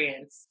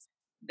experience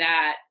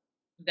that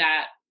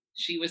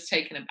she was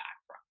taken aback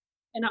from.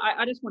 And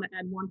I just want to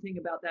add one thing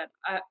about that.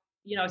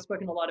 I've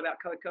spoken a lot about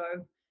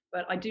Coco,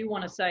 but I do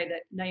want to say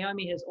that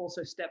Naomi has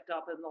also stepped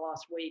up in the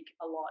last week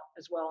a lot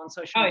as well on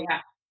social media.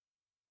 Yeah.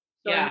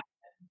 So Yeah,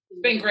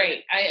 it's been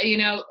great.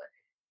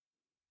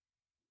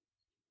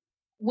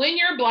 When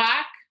you're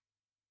Black,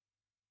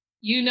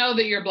 you know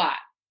that you're Black.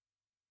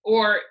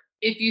 Or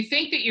if you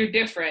think that you're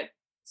different,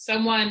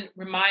 someone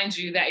reminds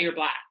you that you're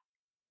Black.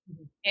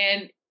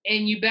 Mm-hmm.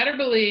 And you better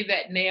believe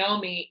that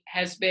Naomi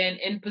has been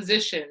in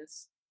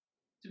positions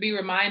to be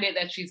reminded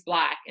that she's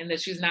Black and that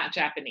she's not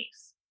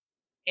Japanese.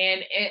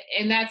 And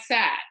that's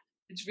sad.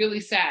 It's really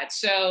sad.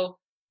 So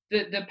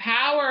the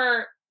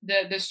power,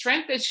 the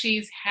strength that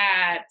she's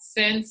had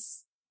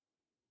since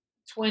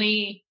what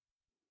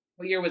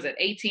year was it?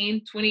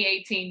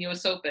 2018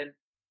 US Open.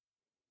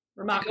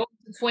 Remarkable.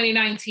 To go to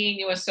 2019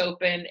 US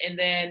Open and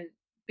then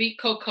beat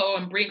Coco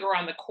and bring her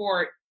on the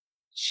court.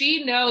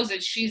 She knows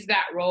that she's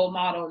that role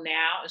model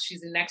now, and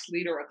she's the next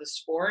leader of the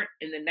sport,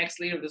 and the next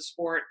leader of the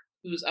sport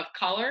who's of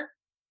color.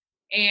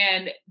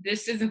 And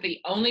this isn't the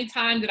only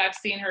time that I've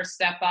seen her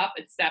step up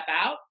and step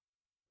out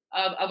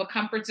of a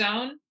comfort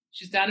zone.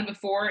 She's done it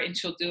before, and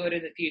she'll do it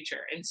in the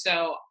future. And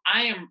so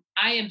I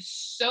am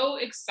so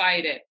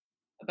excited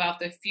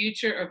about the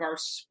future of our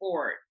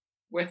sport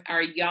with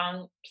our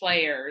young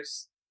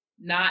players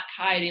not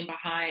hiding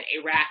behind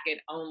a racket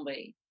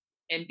only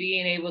and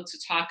being able to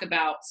talk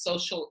about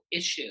social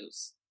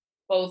issues,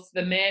 both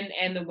the men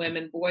and the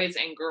women, boys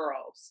and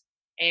girls.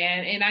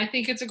 And I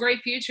think it's a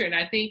great future. And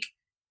I think,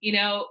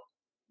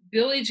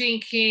 Billie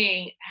Jean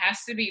King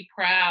has to be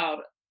proud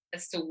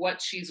as to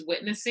what she's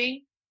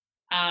witnessing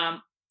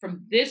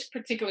from this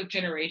particular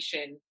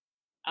generation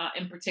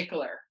in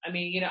particular. I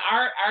mean,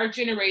 our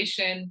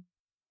generation,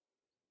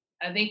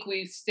 I think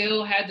we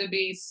still had to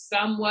be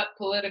somewhat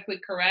politically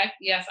correct.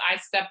 Yes, I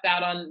stepped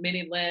out on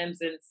many limbs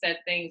and said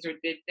things or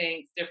did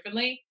things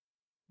differently,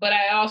 but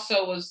I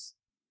also was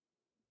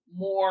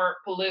more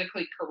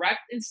politically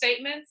correct in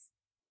statements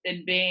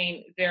than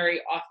being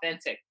very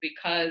authentic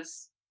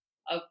because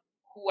of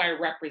who I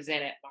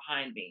represented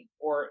behind me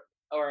or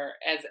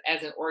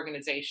as an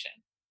organization.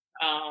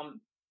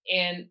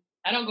 And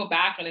I don't go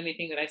back on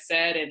anything that I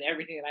said, and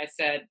everything that I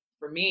said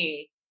for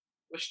me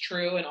was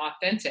true and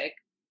authentic.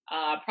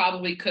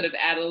 Probably could have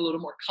added a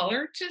little more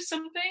color to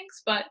some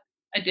things, but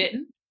I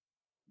didn't.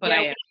 But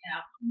I am.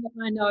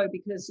 I know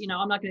because,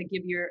 I'm not going to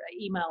give your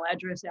email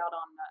address out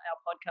on our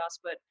podcast,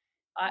 but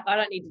I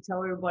don't need to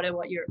tell everybody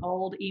what your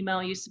old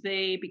email used to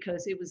be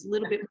because it was a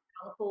little bit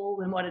more colorful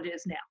than what it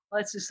is now.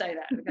 Let's just say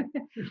that.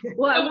 Okay?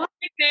 Well, my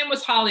nickname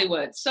was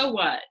Hollywood. So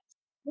what?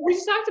 What we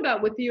just talked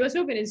about with the U.S.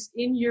 Open is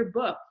in your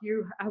book.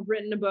 You have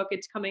written a book.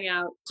 It's coming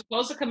out. It's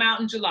supposed to come out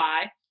in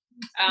July,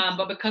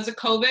 but because of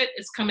COVID,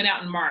 it's coming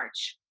out in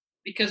March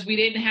because we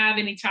didn't have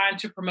any time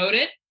to promote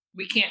it.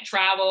 We can't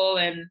travel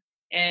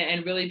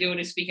and really do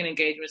any speaking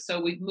engagements. So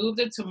we've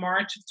moved it to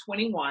March of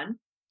 21,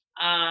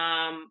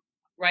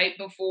 right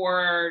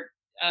before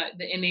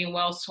the Indian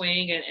Wells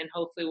swing, and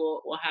hopefully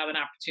we'll have an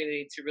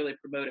opportunity to really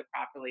promote it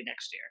properly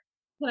next year.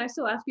 Can I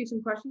still ask you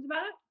some questions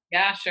about it?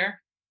 Yeah, sure.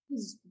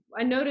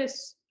 I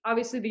noticed,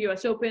 obviously, the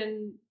U.S.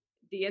 Open,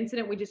 the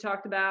incident we just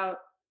talked about,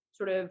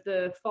 sort of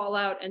the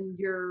fallout and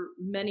your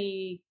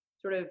many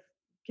sort of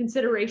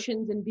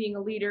considerations in being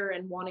a leader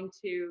and wanting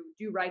to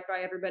do right by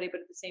everybody,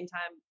 but at the same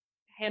time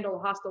handle a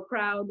hostile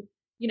crowd,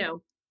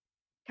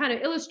 kind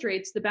of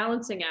illustrates the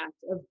balancing act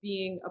of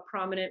being a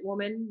prominent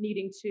woman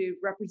needing to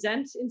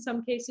represent in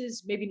some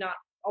cases, maybe not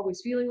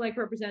always feeling like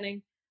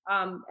representing.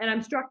 And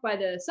I'm struck by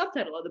the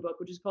subtitle of the book,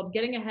 which is called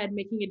Getting Ahead,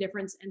 Making a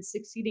Difference, and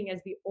Succeeding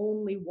as the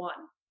Only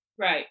One.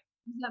 Right.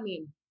 What does that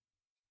mean?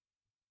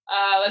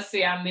 Let's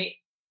see. I'm the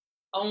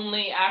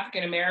only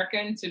African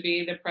American to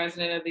be the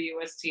president of the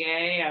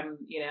USTA.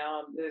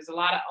 There's a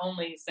lot of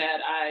onlys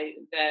that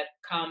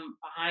come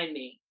behind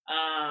me.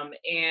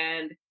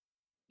 And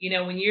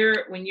when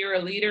you're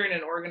a leader in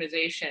an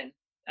organization,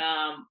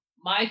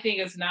 my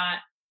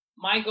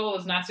goal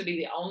is not to be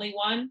the only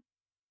one.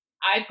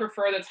 I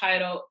prefer the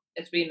title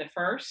as being the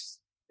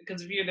first,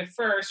 because if you're the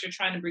first, you're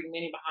trying to bring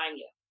many behind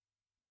you.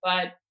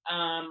 But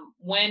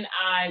when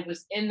I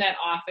was in that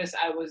office,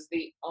 I was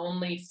the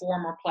only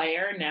former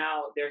player.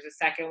 Now there's a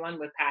second one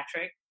with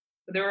Patrick.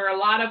 But there were a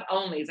lot of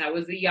onlys. I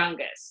was the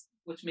youngest,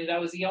 which means I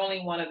was the only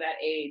one of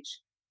that age.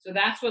 So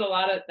that's what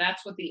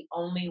the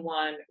only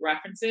one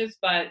references.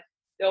 But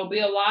there'll be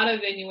a lot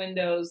of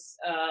innuendos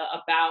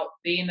about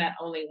being that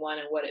only one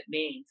and what it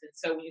means. And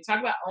so when you talk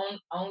about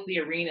own the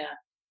arena,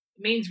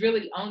 it means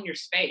really own your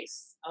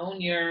space, own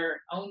your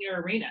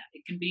arena.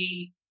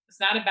 It's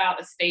not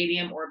about a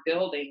stadium or a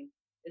building.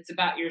 It's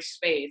about your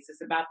space.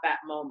 It's about that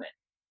moment.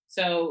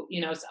 So,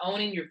 it's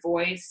owning your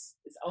voice.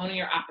 It's owning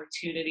your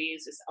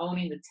opportunities. It's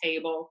owning the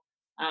table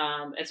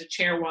as a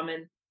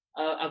chairwoman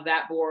of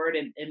that board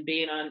and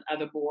being on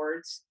other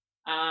boards.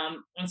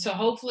 And so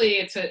hopefully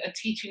it's a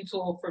teaching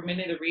tool for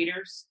many of the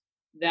readers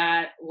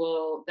that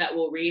will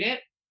read it,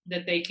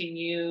 that they can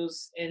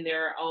use in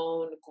their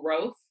own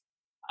growth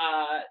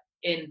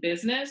in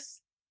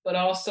business. But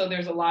also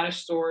there's a lot of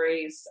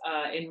stories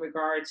in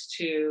regards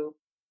to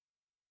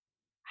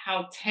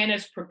how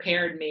tennis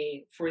prepared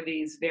me for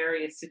these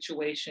various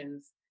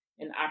situations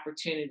and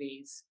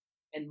opportunities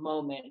and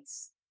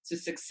moments to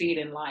succeed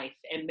in life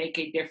and make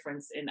a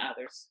difference in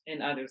others'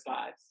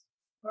 lives.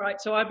 All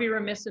right, so I'd be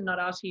remiss in not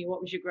asking you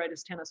what was your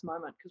greatest tennis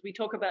moment, because we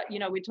talk about,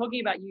 we're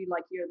talking about you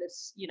like you're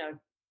this,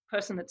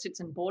 person that sits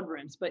in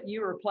boardrooms, but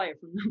you were a player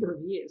for a number of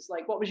years.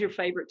 Like, what was your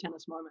favorite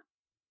tennis moment,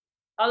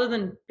 other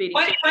than beating?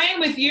 Playing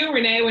with you,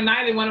 Renee, when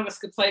neither one of us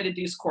could play the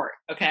deuce court.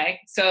 Okay,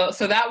 so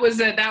that was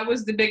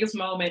the biggest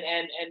moment,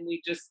 and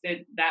we just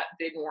didn't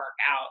work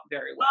out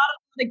very well.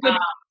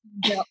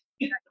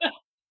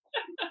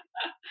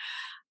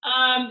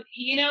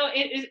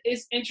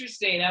 It's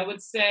interesting. I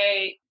would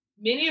say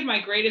many of my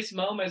greatest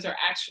moments are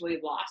actually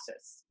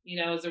losses.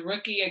 As a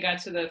rookie, I got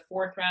to the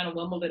fourth round of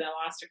Wimbledon. I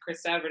lost to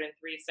Chris Evert in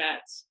 3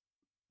 sets.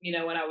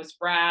 When I was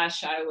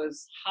brash, I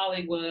was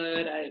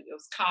Hollywood. I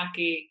was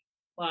cocky.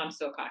 Well, I'm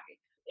still cocky.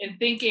 And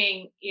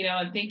thinking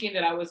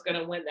that I was going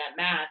to win that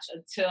match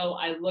until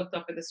I looked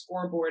up at the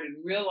scoreboard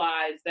and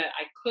realized that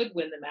I could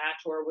win the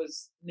match, or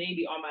was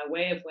maybe on my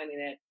way of winning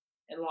it,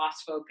 and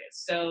lost focus.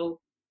 So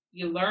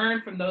you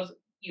learn from those.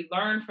 You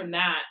learn from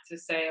that to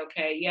say,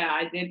 okay, yeah,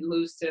 I did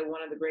lose to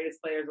one of the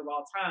greatest players of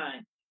all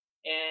time.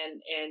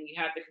 And you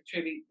have to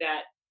contribute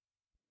that,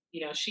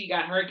 she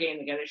got her game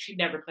together. She'd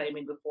never played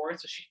me before,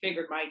 so she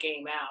figured my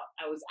game out.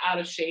 I was out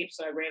of shape,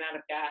 so I ran out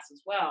of gas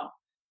as well.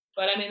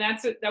 But I mean,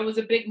 that was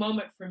a big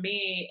moment for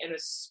me in a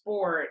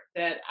sport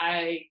that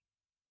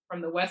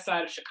from the west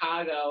side of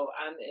Chicago,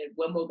 I'm at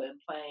Wimbledon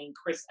playing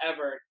Chris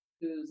Evert,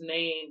 whose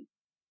name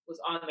was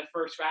on the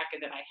first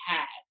racket that I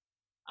had.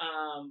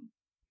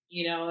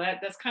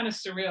 That's kind of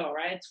surreal,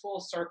 right? It's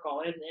full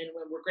circle, and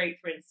we're great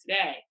friends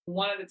today.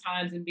 One of the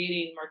times in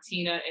beating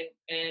Martina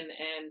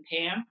and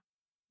Pam,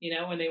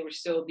 when they were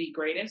still the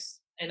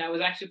greatest, and I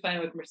was actually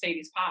playing with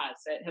Mercedes Paz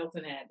at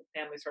Hilton Head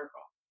Family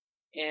Circle,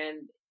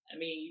 and I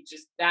mean,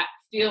 just that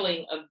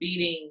feeling of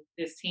beating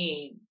this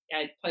team.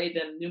 I'd played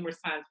them numerous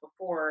times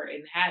before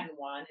and hadn't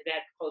won. Had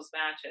had close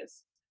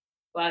matches,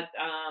 but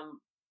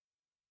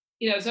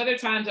there's other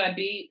times I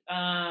beat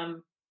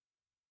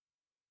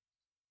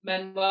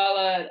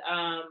Manuela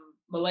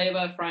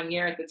Maleva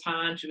Franier at the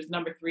time. She was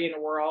number 3 in the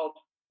world.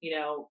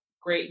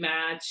 Great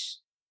match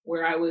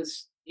where I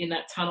was in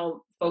that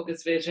tunnel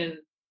focus vision,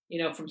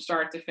 from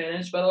start to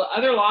finish. But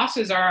other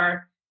losses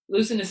are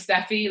losing to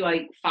Steffi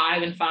like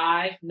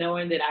 5-5,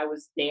 knowing that I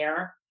was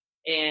there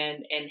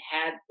and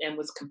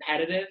was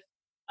competitive.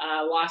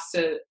 Lost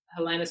to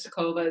Helena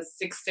Sukova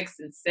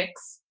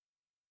 6-6-6.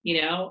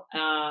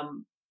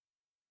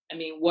 I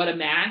mean, what a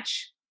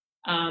match.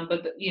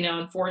 But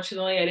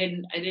unfortunately, I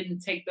didn't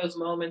take those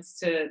moments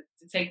to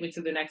take me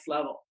to the next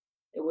level.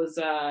 It was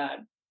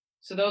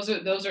so those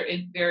are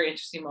very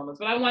interesting moments.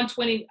 But I won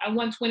 20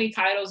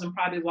 titles and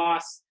probably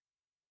lost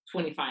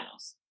 20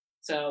 finals.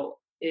 So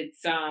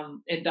it's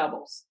it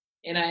doubles.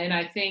 And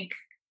I think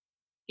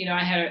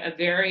I had a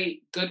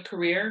very good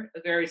career,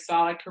 a very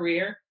solid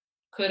career.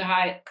 Could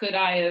I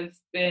have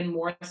been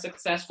more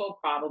successful?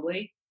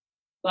 Probably,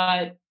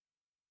 but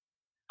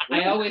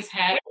I always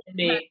had it in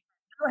me.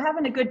 Were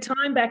having a good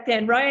time back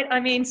then, right? I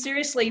mean,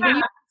 seriously. Yeah,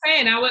 I'm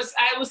saying I was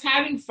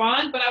having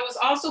fun, but I was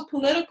also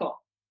political.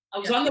 I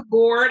was on the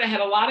board. I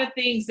had a lot of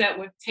things that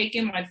were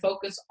taking my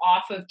focus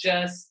off of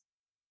just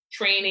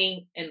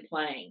training and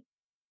playing,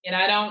 and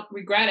I don't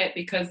regret it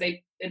because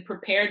it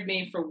prepared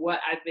me for what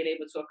I've been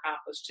able to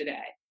accomplish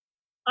today.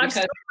 I've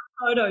still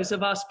got photos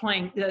of us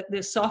playing the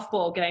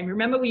softball game.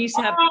 Remember, we used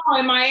to have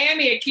in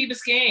Miami at Key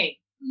Biscayne.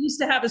 We used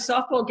to have a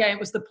softball game. It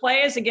was the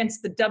players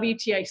against the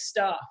WTA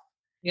staff.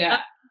 Yeah.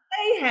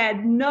 They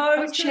had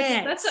no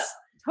chance. That's a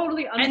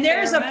totally unfair And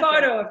there's a matchup.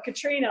 photo of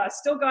Katrina. I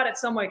still got it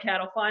somewhere,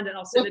 Kat. I'll find it.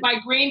 I'll send With it. my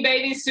green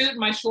bathing suit and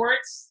my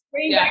shorts.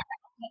 Green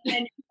bathing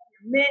and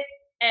mitt.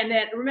 And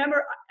then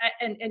remember,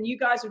 and you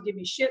guys would give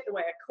me shit the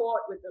way I caught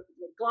with the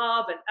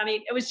glove. And I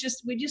mean, it was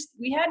just, it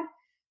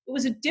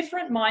was a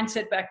different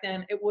mindset back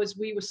then.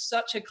 We were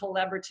such a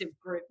collaborative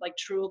group, like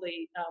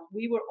truly.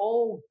 We were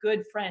all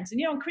good friends.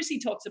 And, Chrissy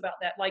talks about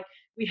that. Like,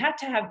 we had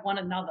to have one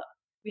another.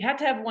 We had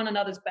to have one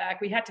another's back.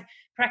 We had to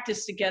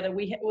practice together.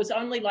 It was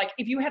only like,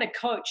 if you had a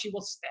coach, you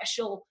were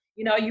special.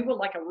 You were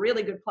like a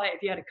really good player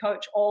if you had a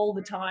coach all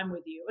the time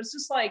with you. It was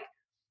just like,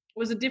 it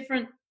was a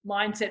different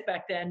mindset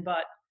back then,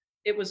 but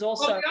it was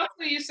also. Well, we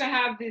also used to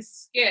have these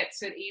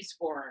skits at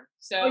Eastbourne.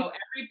 So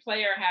every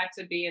player had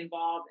to be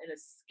involved in a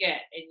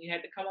skit, and you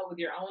had to come up with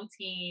your own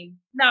team.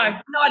 No,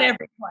 not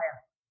every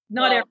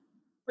player.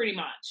 Pretty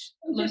much.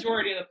 The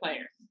majority of the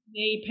players.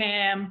 Me,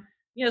 Pam.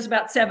 There's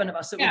about 7 of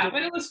us.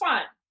 But it was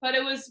fun. But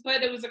it was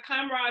a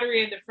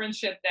camaraderie and the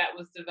friendship that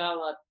was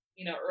developed,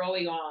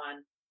 early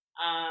on,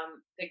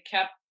 that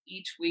kept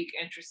each week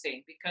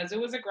interesting because it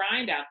was a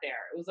grind out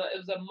there. It was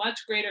a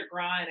much greater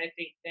grind, I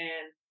think,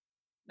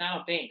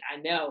 I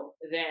know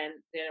than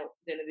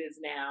it is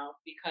now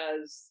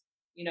because,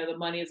 the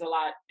money is a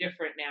lot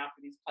different now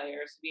for these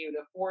players to be able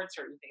to afford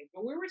certain things.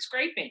 But we were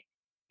scraping,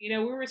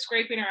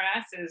 our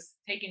asses,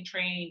 taking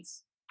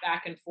trains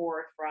back and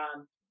forth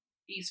from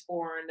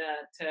Eastbourne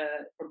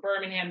from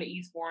Birmingham to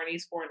Eastbourne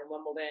to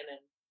Wimbledon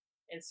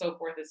and so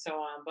forth and so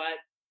on. But,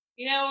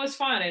 it was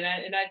fun. And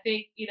I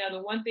think,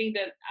 the one thing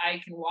that I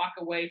can walk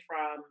away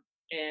from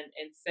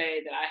and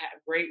say that I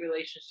have great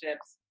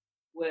relationships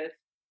with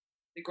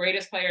the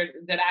greatest players,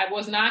 that I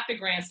was not the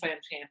Grand Slam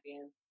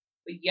champion,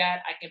 but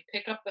yet I can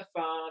pick up the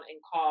phone and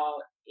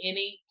call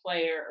any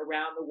player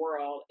around the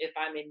world if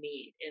I'm in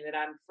need, and that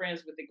I'm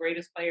friends with the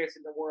greatest players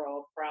in the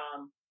world,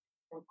 from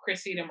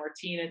Chrissy to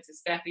Martina to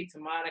Steffi to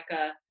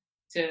Monica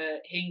to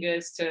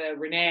Hingis to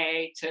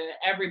Renee to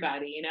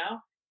everybody, you know?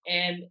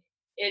 And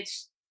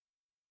it's,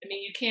 I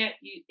mean,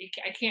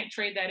 I can't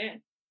trade that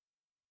in.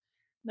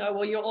 No,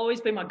 well, you'll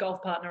always be my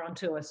golf partner on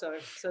tour, so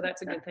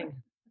that's a good thing.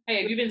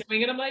 Hey, have you been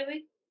swinging them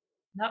lately?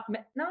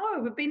 No,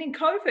 we've been in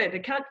COVID. I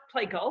can't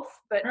play golf,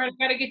 but all right,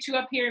 I got to get you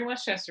up here in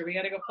Westchester. We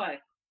got to go play.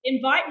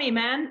 Invite me,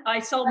 man. I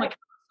sold my car,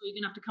 so you're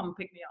gonna have to come and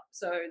pick me up.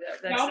 So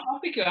that's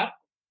I'll pick you up.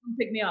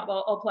 Pick me up.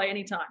 I'll play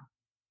anytime.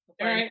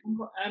 All right,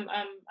 I'm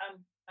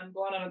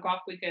going on a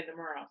golf weekend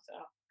tomorrow, so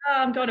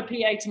I'm going to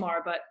PA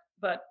tomorrow,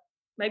 but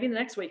maybe the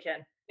next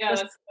weekend. Yeah,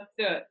 let's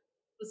do it.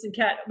 Listen,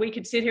 Kat, we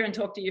could sit here and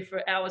talk to you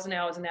for hours and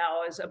hours and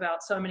hours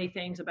about so many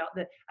things, about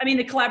the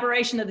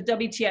collaboration of the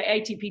WTA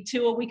ATP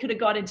Tour. We could have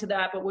got into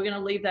that, but we're going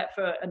to leave that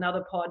for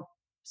another pod.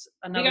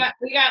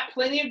 We got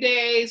plenty of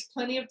days,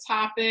 plenty of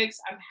topics.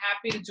 I'm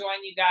happy to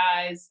join you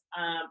guys.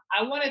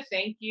 I want to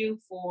thank you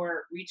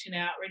for reaching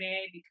out,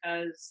 Renee,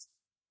 because,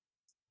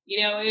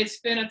 you know, it's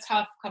been a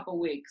tough couple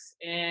weeks,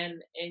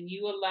 and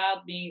you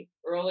allowed me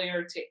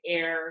earlier to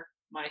air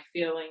my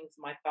feelings,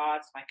 my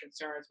thoughts, my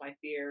concerns, my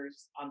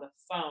fears on the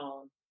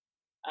phone,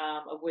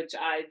 of which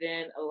I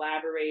then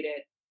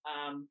elaborated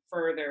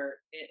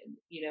further,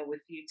 you know,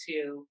 with you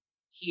two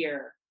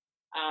here.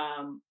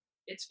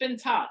 It's been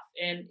tough,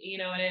 and you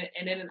know,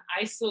 and in an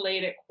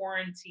isolated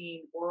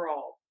quarantine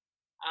world,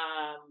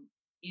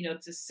 you know,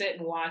 to sit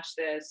and watch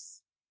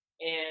this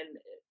and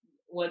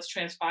what's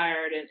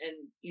transpired, and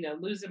you know,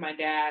 losing my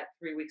dad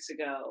 3 weeks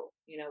ago,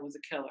 you know, was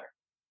a killer.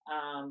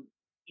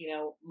 You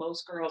know,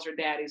 most girls are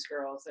daddy's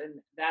girls,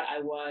 and that I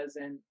was.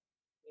 And,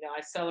 you know,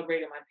 I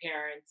celebrated my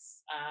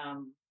parents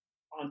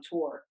on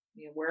tour.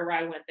 You know, wherever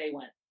I went, they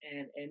went,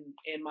 and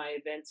in my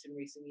events in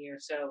recent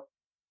years. So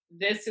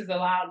this has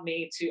allowed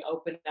me to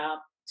open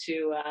up,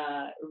 to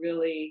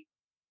really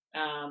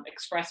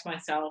express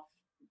myself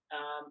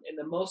in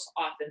the most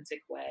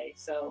authentic way.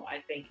 So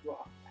I thank you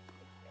all.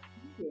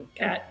 Thank you,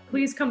 Kat.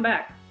 Please come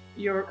back.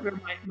 You're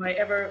my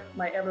ever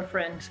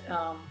friend,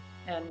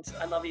 and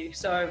I love you.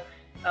 So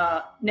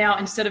now,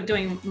 instead of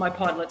doing my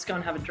pod, let's go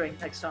and have a drink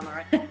next time, all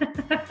right?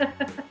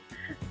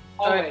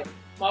 Always.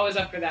 I'm always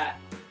up for that.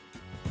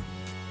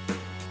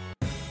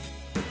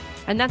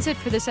 And that's it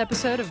for this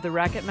episode of the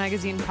Racket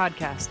Magazine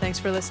podcast. Thanks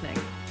for listening.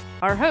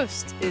 Our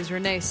host is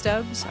Renee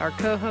Stubbs. Our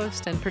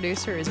co-host and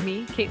producer is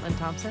me, Caitlin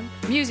Thompson.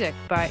 Music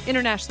by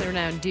internationally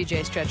renowned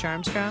DJ Stretch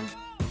Armstrong.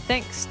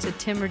 Thanks to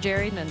Tim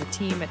Rogerian and the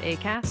team at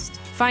Acast.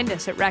 Find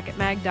us at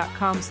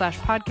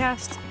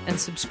racketmag.com/podcast and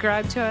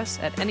subscribe to us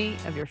at any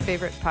of your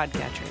favorite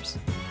podcatchers.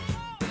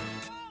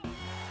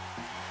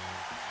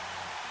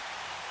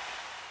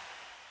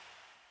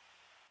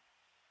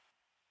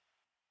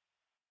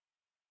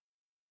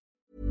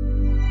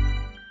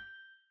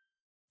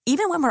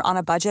 Even when we're on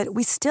a budget,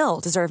 we still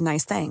deserve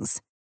nice things.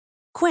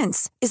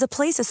 Quince is a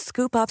place to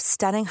scoop up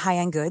stunning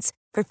high-end goods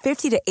for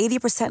 50 to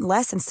 80%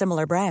 less than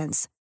similar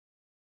brands.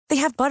 They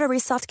have buttery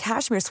soft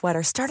cashmere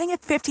sweaters starting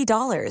at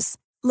 $50,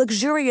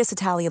 luxurious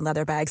Italian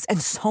leather bags,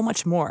 and so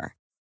much more.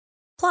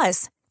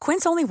 Plus,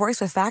 Quince only works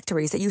with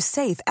factories that use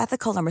safe,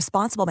 ethical, and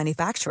responsible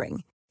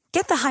manufacturing.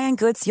 Get the high-end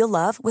goods you'll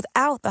love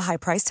without the high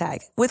price tag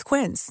with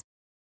Quince.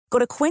 Go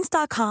to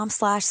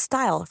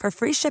quince.com/style for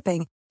free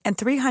shipping and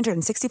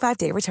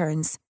 365-day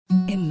returns.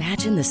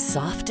 Imagine the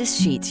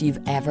softest sheets you've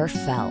ever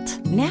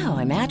felt. Now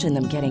imagine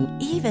them getting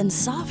even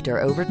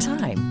softer over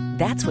time.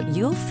 That's what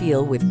you'll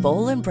feel with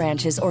Boll &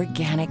 Branch's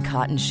organic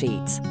cotton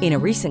sheets. In a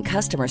recent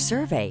customer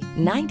survey,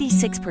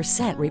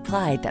 96%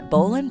 replied that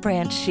Boll &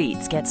 Branch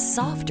sheets get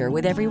softer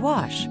with every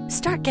wash.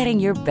 Start getting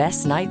your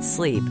best night's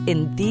sleep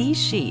in these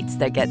sheets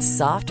that get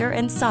softer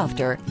and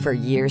softer for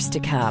years to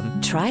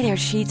come. Try their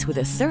sheets with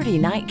a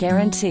 30-night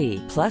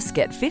guarantee. Plus,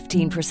 get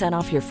 15%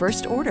 off your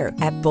first order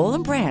at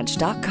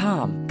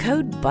bollandbranch.com.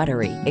 Code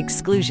BUTTERY.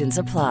 Exclusions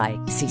apply.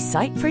 See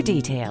site for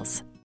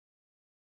details.